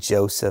to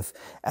Joseph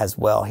as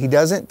well. He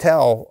doesn't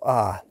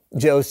tell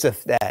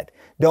Joseph that,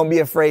 don't be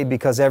afraid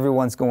because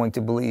everyone's going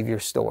to believe your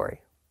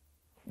story.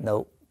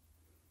 Nope.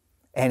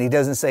 And he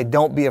doesn't say,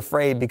 don't be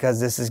afraid because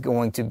this is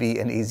going to be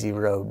an easy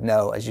road.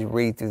 No, as you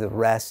read through the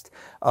rest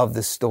of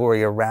the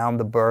story around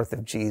the birth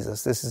of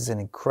Jesus, this is an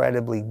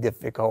incredibly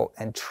difficult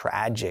and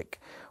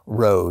tragic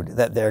road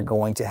that they're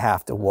going to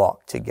have to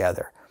walk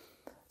together.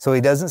 So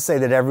he doesn't say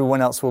that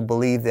everyone else will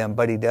believe them,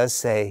 but he does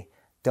say,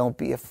 don't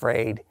be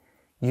afraid.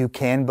 You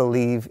can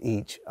believe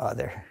each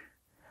other.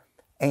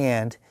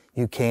 And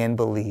you can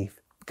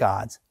believe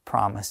God's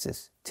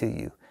promises to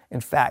you. In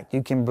fact,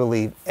 you can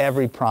believe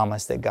every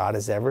promise that God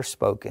has ever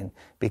spoken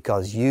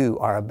because you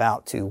are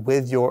about to,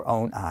 with your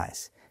own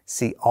eyes,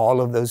 see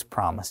all of those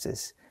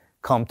promises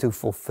come to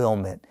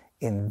fulfillment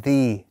in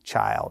the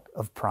child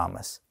of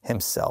promise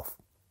himself,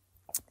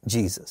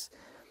 Jesus.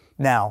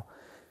 Now,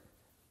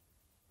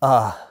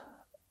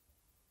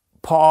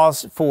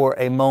 pause for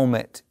a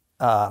moment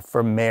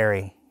for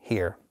Mary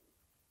here.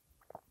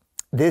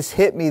 This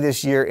hit me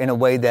this year in a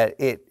way that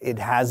it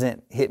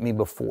hasn't hit me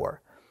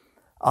before.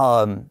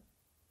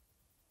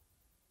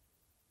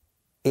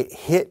 It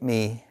hit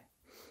me,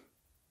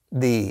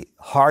 the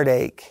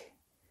heartache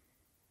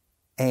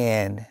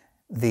and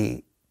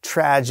the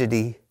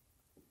tragedy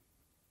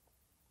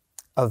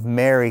of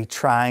Mary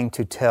trying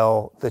to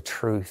tell the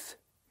truth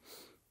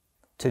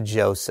to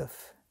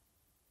Joseph.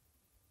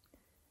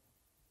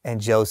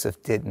 And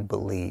Joseph didn't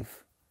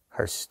believe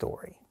her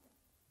story.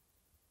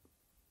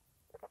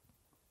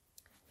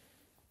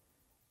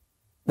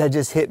 That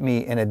just hit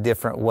me in a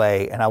different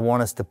way, and I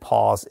want us to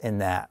pause in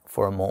that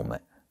for a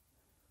moment.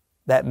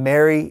 That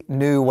Mary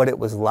knew what it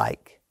was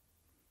like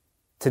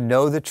to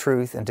know the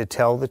truth and to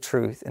tell the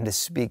truth and to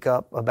speak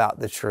up about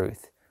the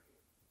truth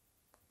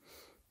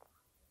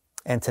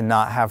and to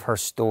not have her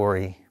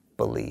story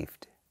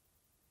believed.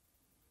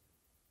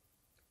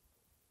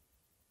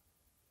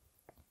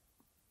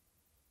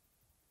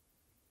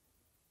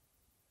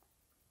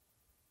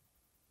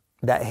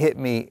 That hit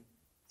me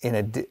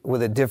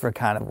with a different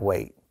kind of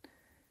weight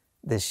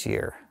this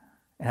year.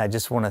 And I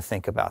just want to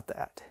think about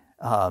that.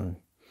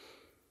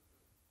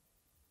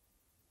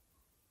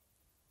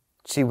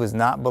 She was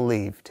not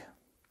believed,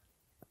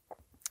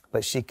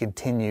 but she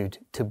continued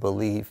to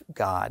believe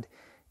God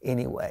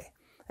anyway.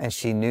 And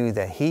she knew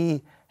that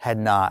he had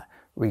not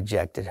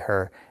rejected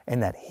her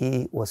and that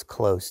he was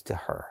close to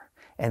her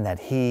and that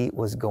he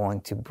was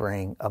going to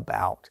bring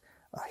about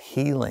a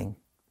healing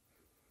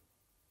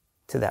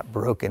to that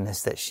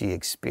brokenness that she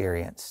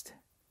experienced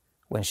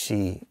when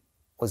she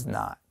was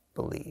not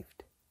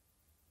believed.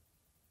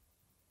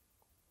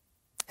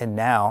 And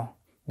now,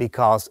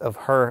 because of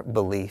her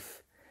belief,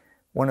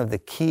 one of the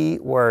key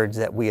words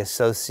that we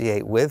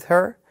associate with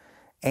her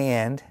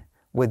and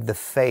with the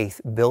faith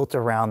built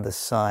around the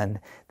son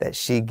that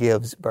she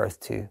gives birth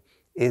to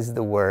is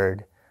the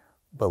word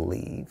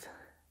believe.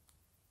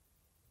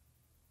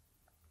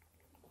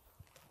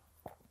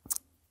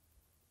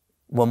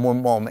 One more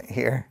moment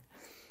here.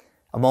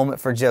 A moment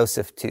for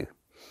Joseph too.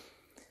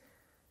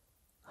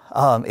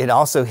 It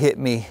also hit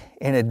me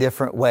in a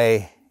different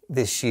way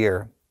this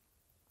year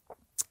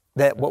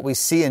that what we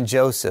see in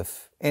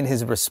Joseph in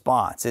his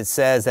response, it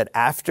says that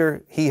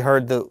after he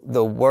heard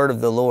the word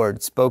of the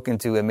Lord spoken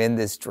to him in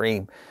this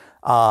dream,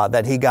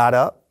 that he got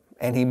up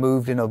and he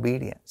moved in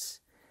obedience.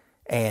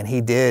 And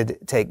he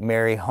did take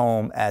Mary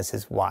home as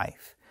his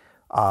wife.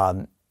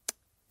 And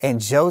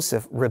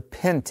Joseph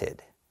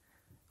repented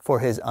for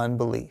his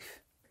unbelief.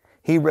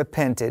 He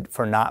repented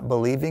for not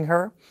believing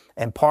her.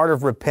 And part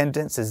of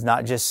repentance is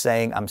not just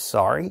saying, I'm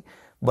sorry,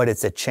 but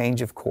it's a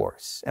change of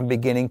course and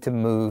beginning to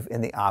move in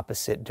the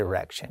opposite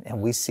direction.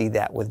 And we see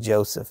that with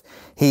Joseph.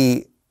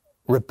 He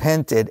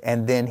repented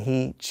and then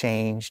he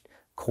changed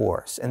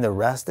course. And the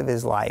rest of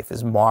his life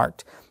is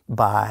marked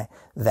by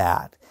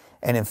that.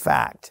 And in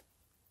fact,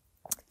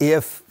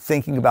 if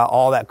thinking about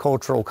all that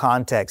cultural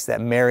context,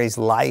 that Mary's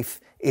life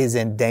is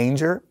in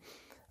danger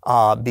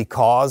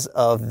because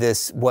of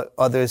this, what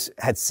others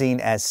had seen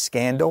as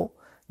scandal,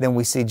 then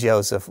we see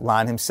Joseph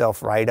line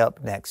himself right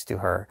up next to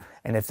her.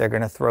 And if they're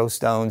going to throw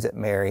stones at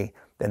Mary,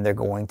 then they're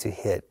going to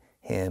hit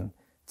him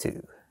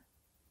too.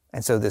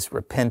 And so this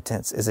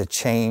repentance is a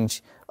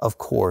change of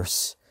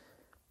course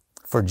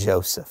for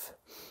Joseph.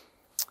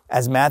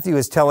 as Matthew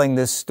is telling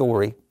this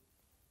story,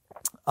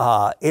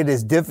 it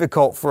is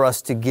difficult for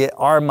us to get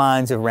our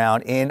minds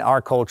around in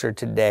our culture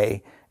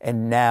today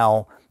and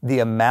now the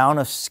amount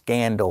of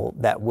scandal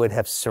that would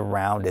have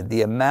surrounded,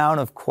 the amount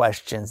of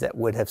questions that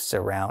would have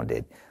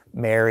surrounded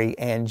Mary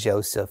and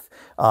Joseph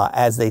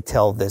as they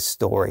tell this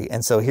story.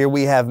 And so here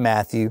we have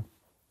Matthew,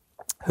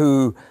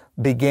 who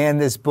began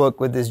this book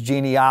with this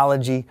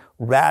genealogy,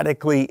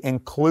 radically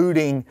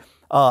including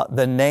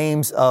the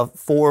names of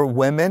 4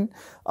 women,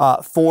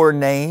 4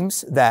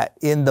 names that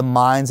in the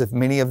minds of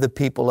many of the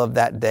people of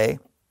that day,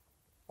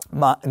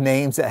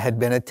 names that had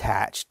been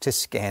attached to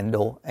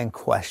scandal and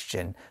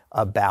question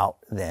about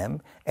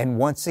them. And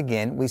once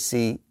again, we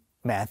see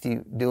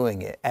Matthew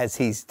doing it as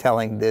he's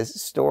telling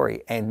this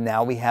story. And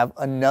now we have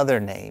another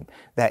name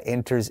that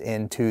enters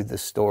into the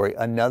story,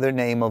 another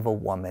name of a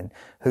woman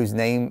whose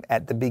name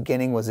at the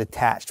beginning was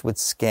attached with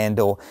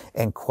scandal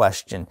and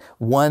question.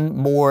 One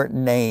more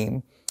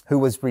name who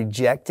was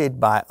rejected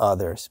by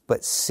others,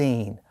 but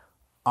seen,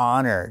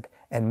 honored,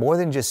 and more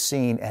than just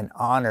seen and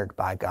honored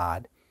by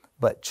God,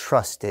 but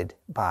trusted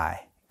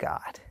by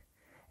God.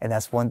 And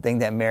that's one thing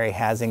that Mary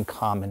has in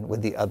common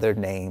with the other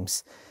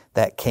names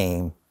that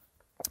came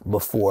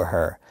before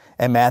her.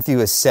 And Matthew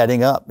is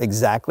setting up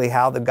exactly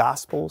how the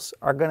Gospels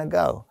are going to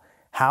go.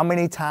 How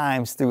many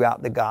times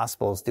throughout the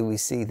Gospels do we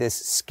see this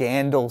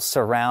scandal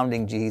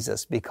surrounding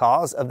Jesus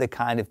because of the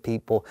kind of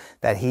people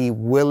that he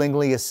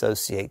willingly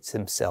associates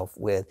himself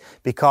with,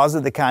 because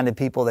of the kind of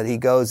people that he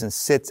goes and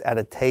sits at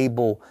a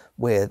table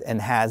with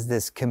and has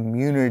this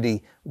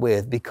community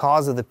with,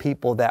 because of the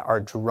people that are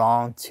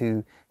drawn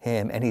to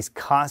him. And he's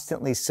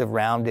constantly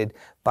surrounded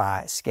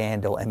by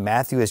scandal. And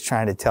Matthew is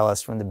trying to tell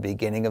us from the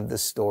beginning of the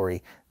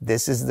story,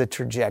 this is the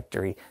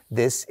trajectory.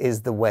 This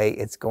is the way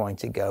it's going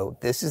to go.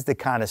 This is the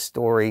kind of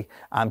story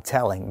I'm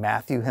telling.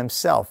 Matthew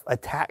himself, a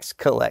tax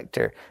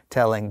collector,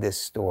 telling this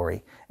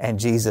story. And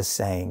Jesus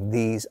saying,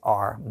 these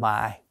are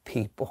my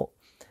people.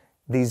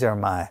 These are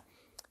my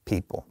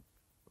people.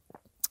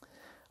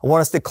 I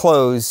want us to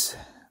close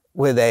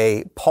with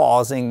a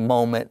pausing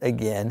moment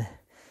again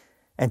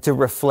and to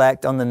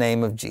reflect on the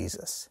name of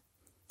Jesus.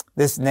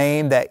 This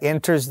name that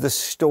enters the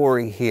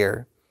story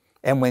here.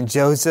 And when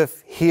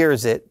Joseph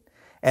hears it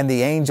and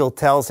the angel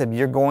tells him,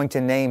 you're going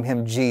to name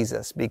him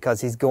Jesus because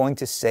he's going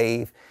to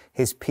save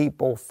his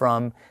people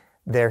from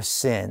their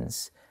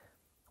sins,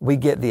 we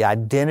get the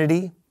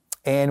identity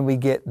and we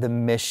get the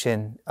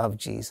mission of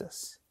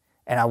Jesus.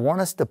 And I want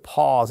us to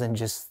pause and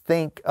just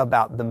think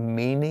about the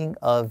meaning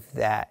of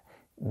that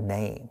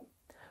name.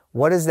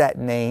 What does that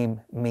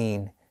name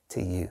mean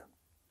to you?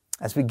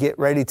 As we get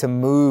ready to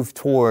move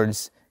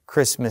towards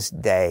Christmas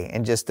Day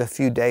and just a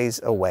few days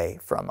away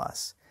from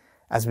us,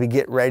 as we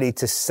get ready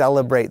to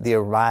celebrate the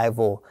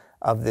arrival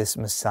of this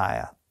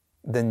Messiah,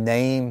 the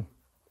name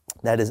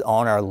that is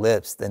on our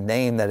lips, the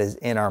name that is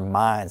in our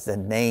minds, the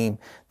name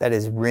that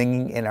is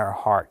ringing in our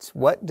hearts.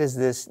 What does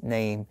this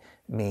name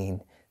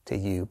mean to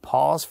you?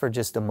 Pause for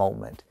just a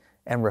moment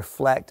and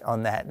reflect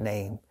on that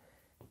name,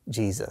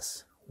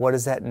 Jesus. What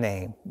does that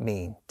name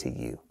mean to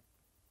you?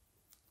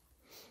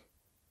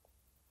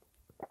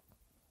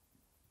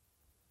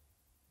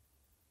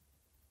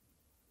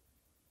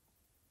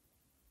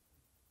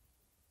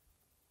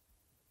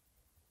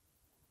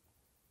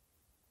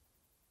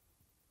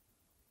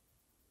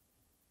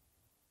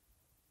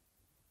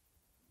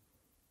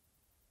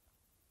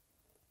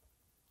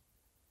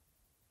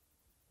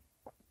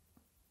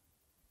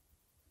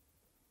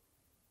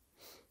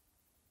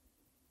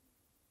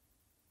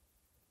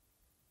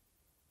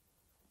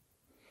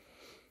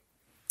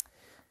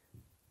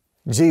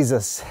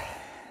 Jesus,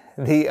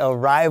 the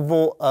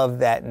arrival of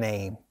that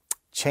name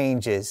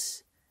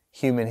changes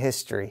human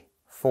history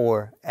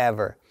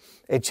forever.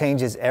 It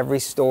changes every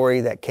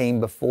story that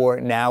came before.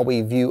 Now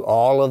we view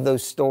all of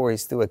those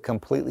stories through a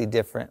completely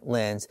different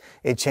lens.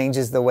 It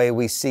changes the way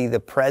we see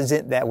the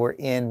present that we're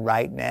in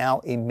right now.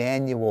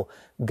 Emmanuel,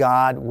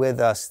 God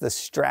with us, the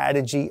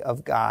strategy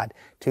of God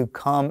to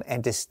come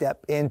and to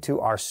step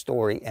into our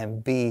story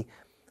and be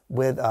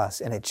with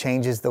us. And it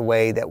changes the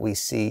way that we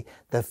see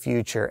the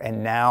future.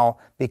 And now,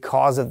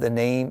 because of the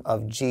name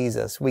of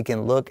Jesus, we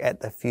can look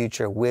at the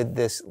future with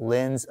this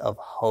lens of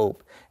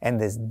hope and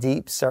this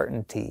deep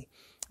certainty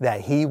that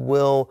he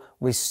will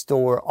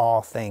restore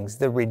all things.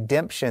 The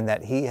redemption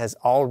that he has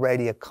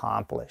already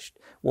accomplished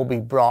will be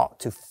brought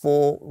to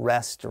full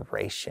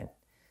restoration,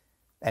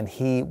 and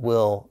he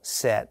will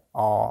set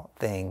all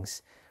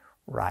things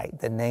right.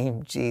 The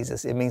name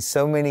Jesus, it means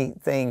so many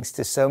things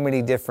to so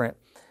many different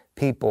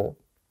people.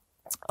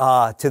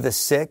 To the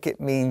sick, it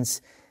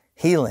means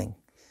healing.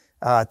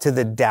 To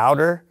the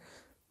doubter,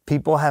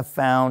 people have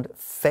found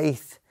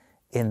faith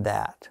in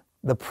that.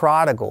 The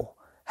prodigal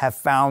have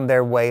found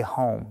their way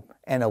home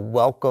and a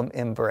welcome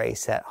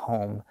embrace at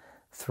home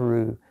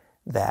through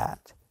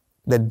that.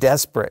 The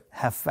desperate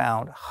have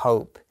found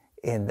hope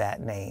in that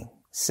name.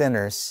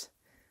 Sinners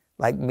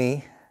like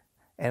me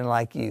and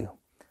like you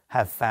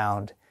have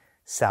found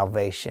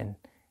salvation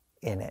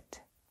in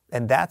it.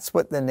 And that's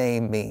what the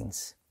name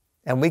means.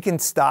 And we can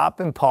stop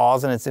and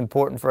pause, and it's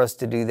important for us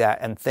to do that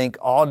and think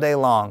all day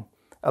long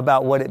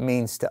about what it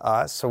means to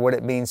us or what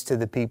it means to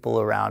the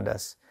people around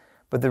us.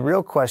 But the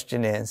real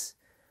question is,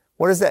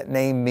 what does that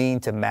name mean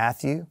to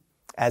Matthew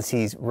as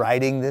he's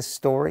writing this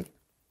story?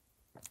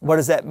 What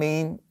does that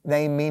name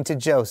mean to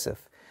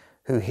Joseph,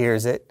 who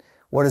hears it?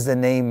 What does the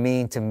name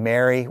mean to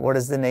Mary? What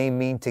does the name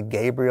mean to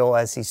Gabriel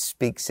as he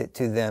speaks it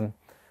to them?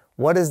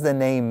 What does the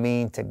name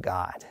mean to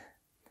God?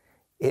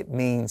 It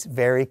means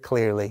very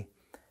clearly,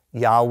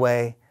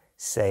 Yahweh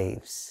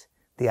saves.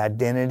 The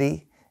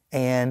identity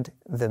and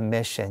the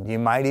mission. You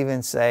might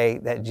even say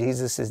that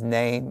Jesus'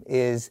 name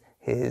is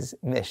his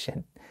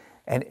mission.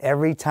 And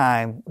every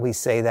time we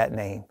say that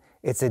name,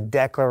 it's a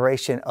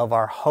declaration of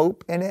our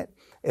hope in it.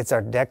 It's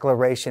our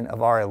declaration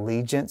of our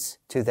allegiance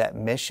to that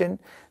mission,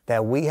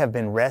 that we have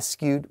been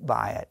rescued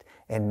by it,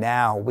 and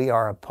now we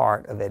are a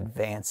part of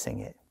advancing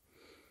it.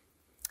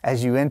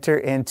 As you enter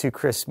into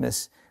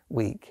Christmas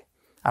week,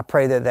 I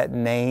pray that that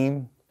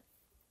name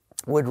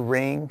would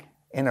ring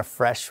in a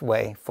fresh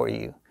way for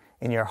you,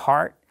 in your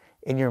heart,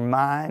 in your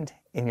mind,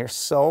 in your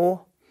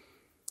soul,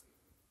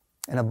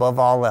 and above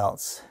all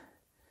else,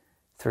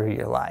 through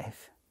your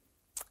life.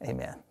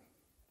 Amen.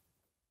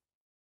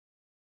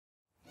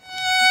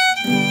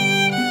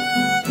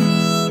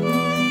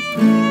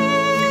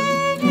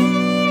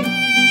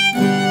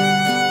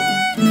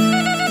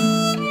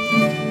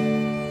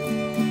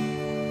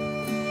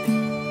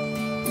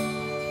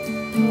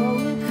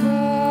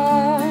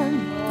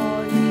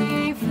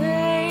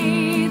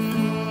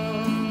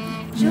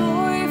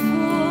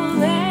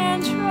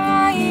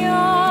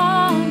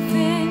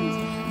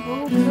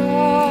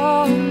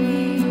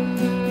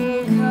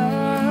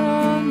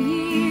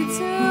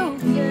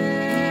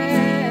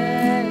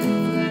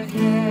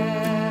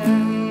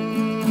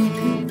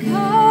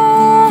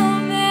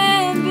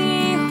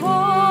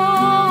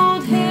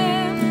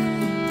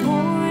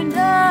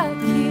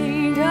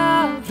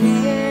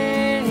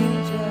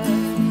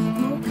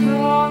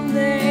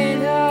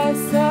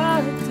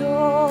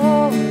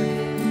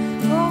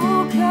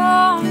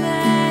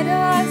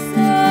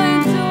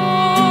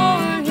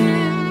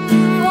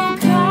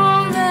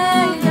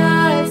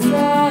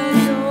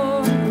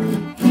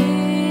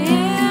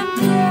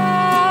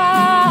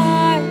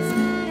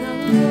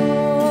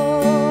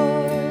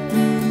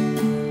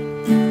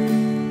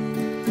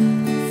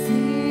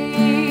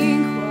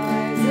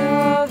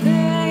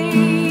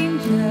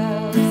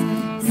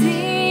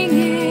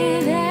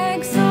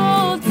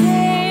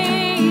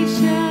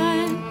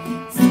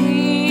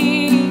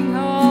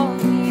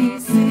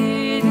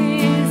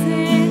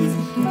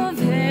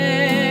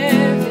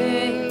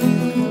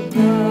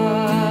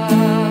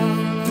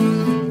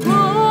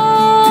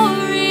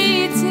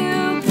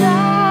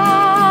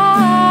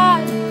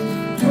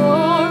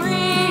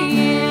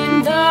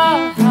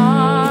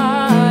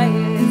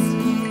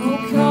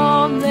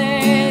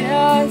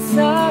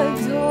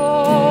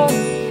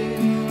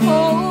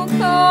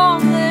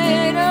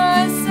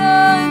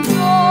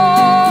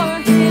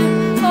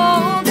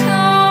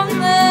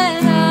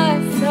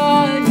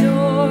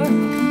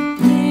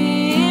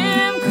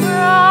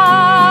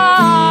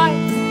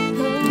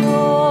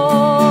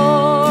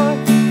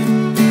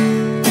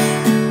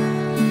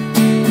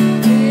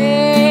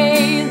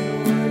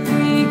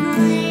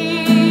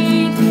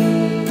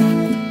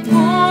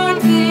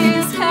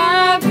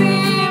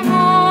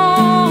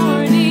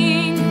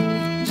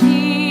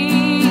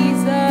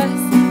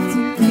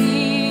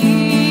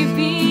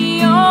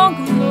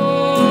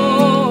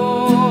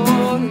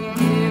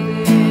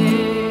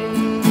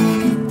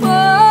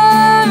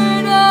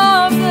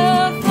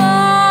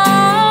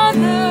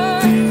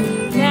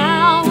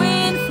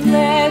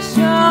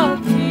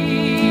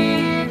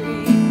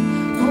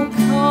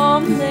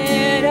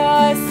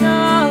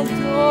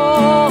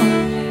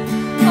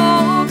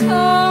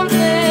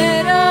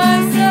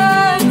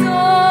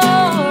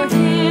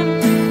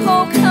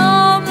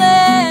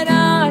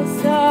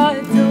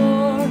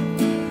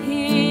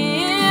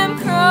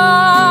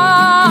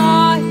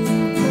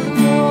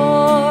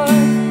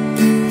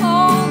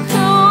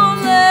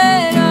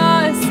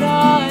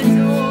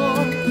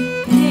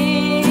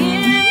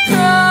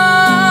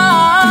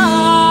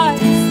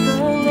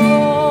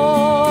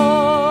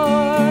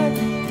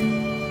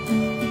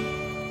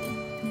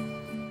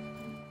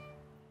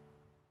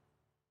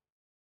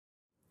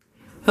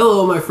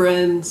 Hello, my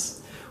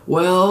friends.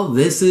 Well,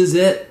 this is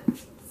it.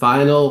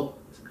 Final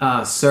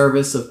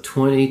service of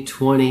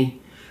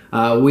 2020.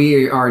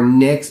 We are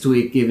next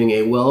week giving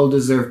a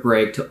well-deserved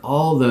break to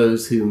all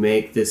those who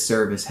make this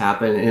service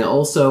happen, and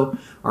also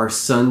our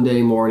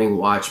Sunday morning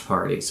watch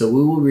party. So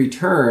we will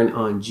return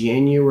on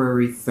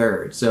January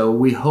 3rd. So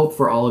we hope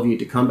for all of you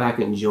to come back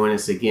and join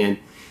us again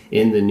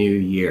in the new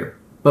year.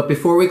 But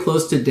before we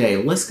close today,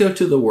 let's go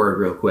to the Word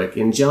real quick.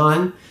 In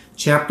John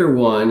chapter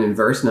 1 and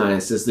verse 9,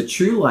 it says, "The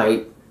true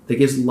light that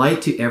gives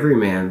light to every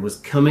man was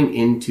coming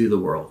into the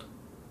world.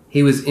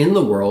 He was in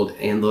the world,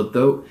 and though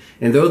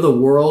the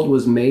world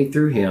was made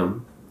through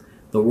him,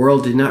 the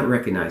world did not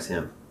recognize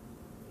him.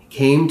 He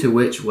came to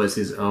which was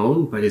his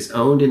own, but his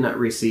own did not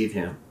receive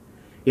him.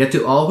 Yet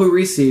to all who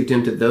received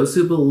him, to those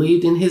who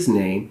believed in his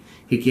name,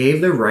 he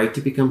gave the right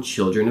to become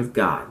children of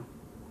God.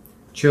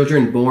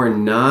 Children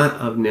born not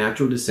of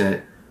natural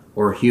descent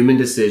or human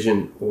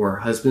decision or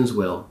husband's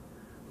will,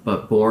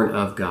 but born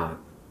of God.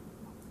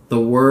 The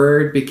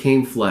Word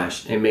became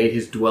flesh and made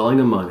his dwelling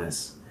among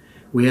us.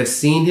 We have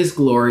seen his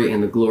glory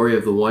and the glory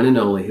of the one and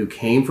only who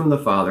came from the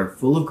Father,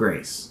 full of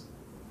grace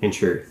and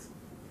truth.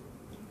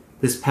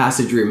 This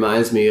passage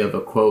reminds me of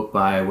a quote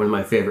by one of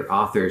my favorite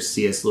authors,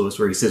 C.S. Lewis,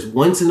 where he says,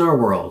 "Once in our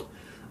world,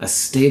 a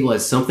stable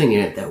had something in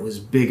it that was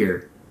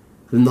bigger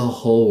than the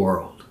whole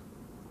world."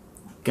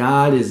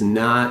 God is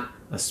not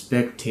a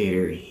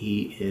spectator.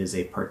 He is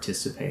a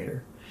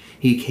participator.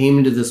 He came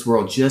into this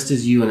world just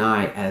as you and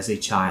I as a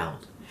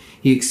child.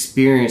 He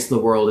experienced the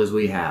world as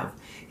we have.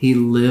 He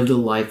lived a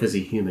life as a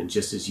human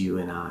just as you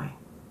and I.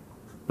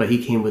 But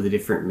he came with a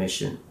different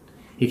mission.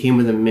 He came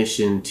with a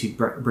mission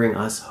to bring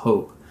us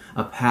hope,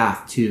 a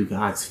path to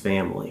God's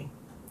family.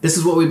 This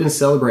is what we've been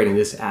celebrating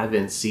this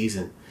Advent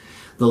season.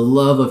 The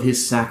love of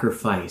his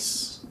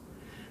sacrifice,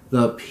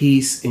 the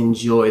peace and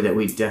joy that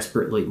we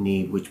desperately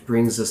need, which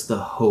brings us the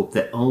hope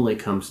that only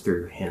comes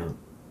through him.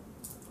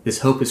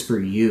 This hope is for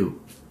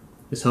you.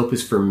 This hope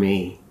is for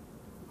me.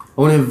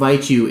 I want to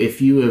invite you,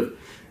 if you have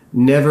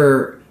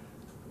never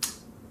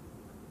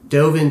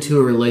dove into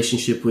a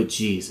relationship with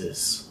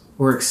Jesus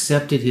or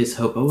accepted his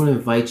hope, I want to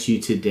invite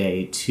you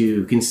today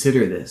to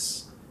consider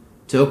this,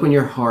 to open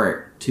your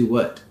heart to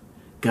what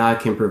God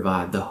can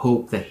provide, the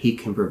hope that he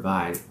can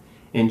provide,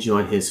 and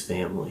join his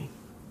family.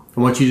 I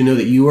want you to know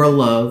that you are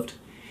loved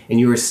and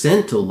you are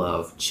sent to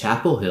love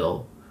Chapel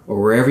Hill or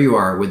wherever you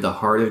are with the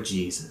heart of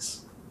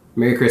Jesus.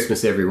 Merry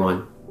Christmas,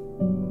 everyone.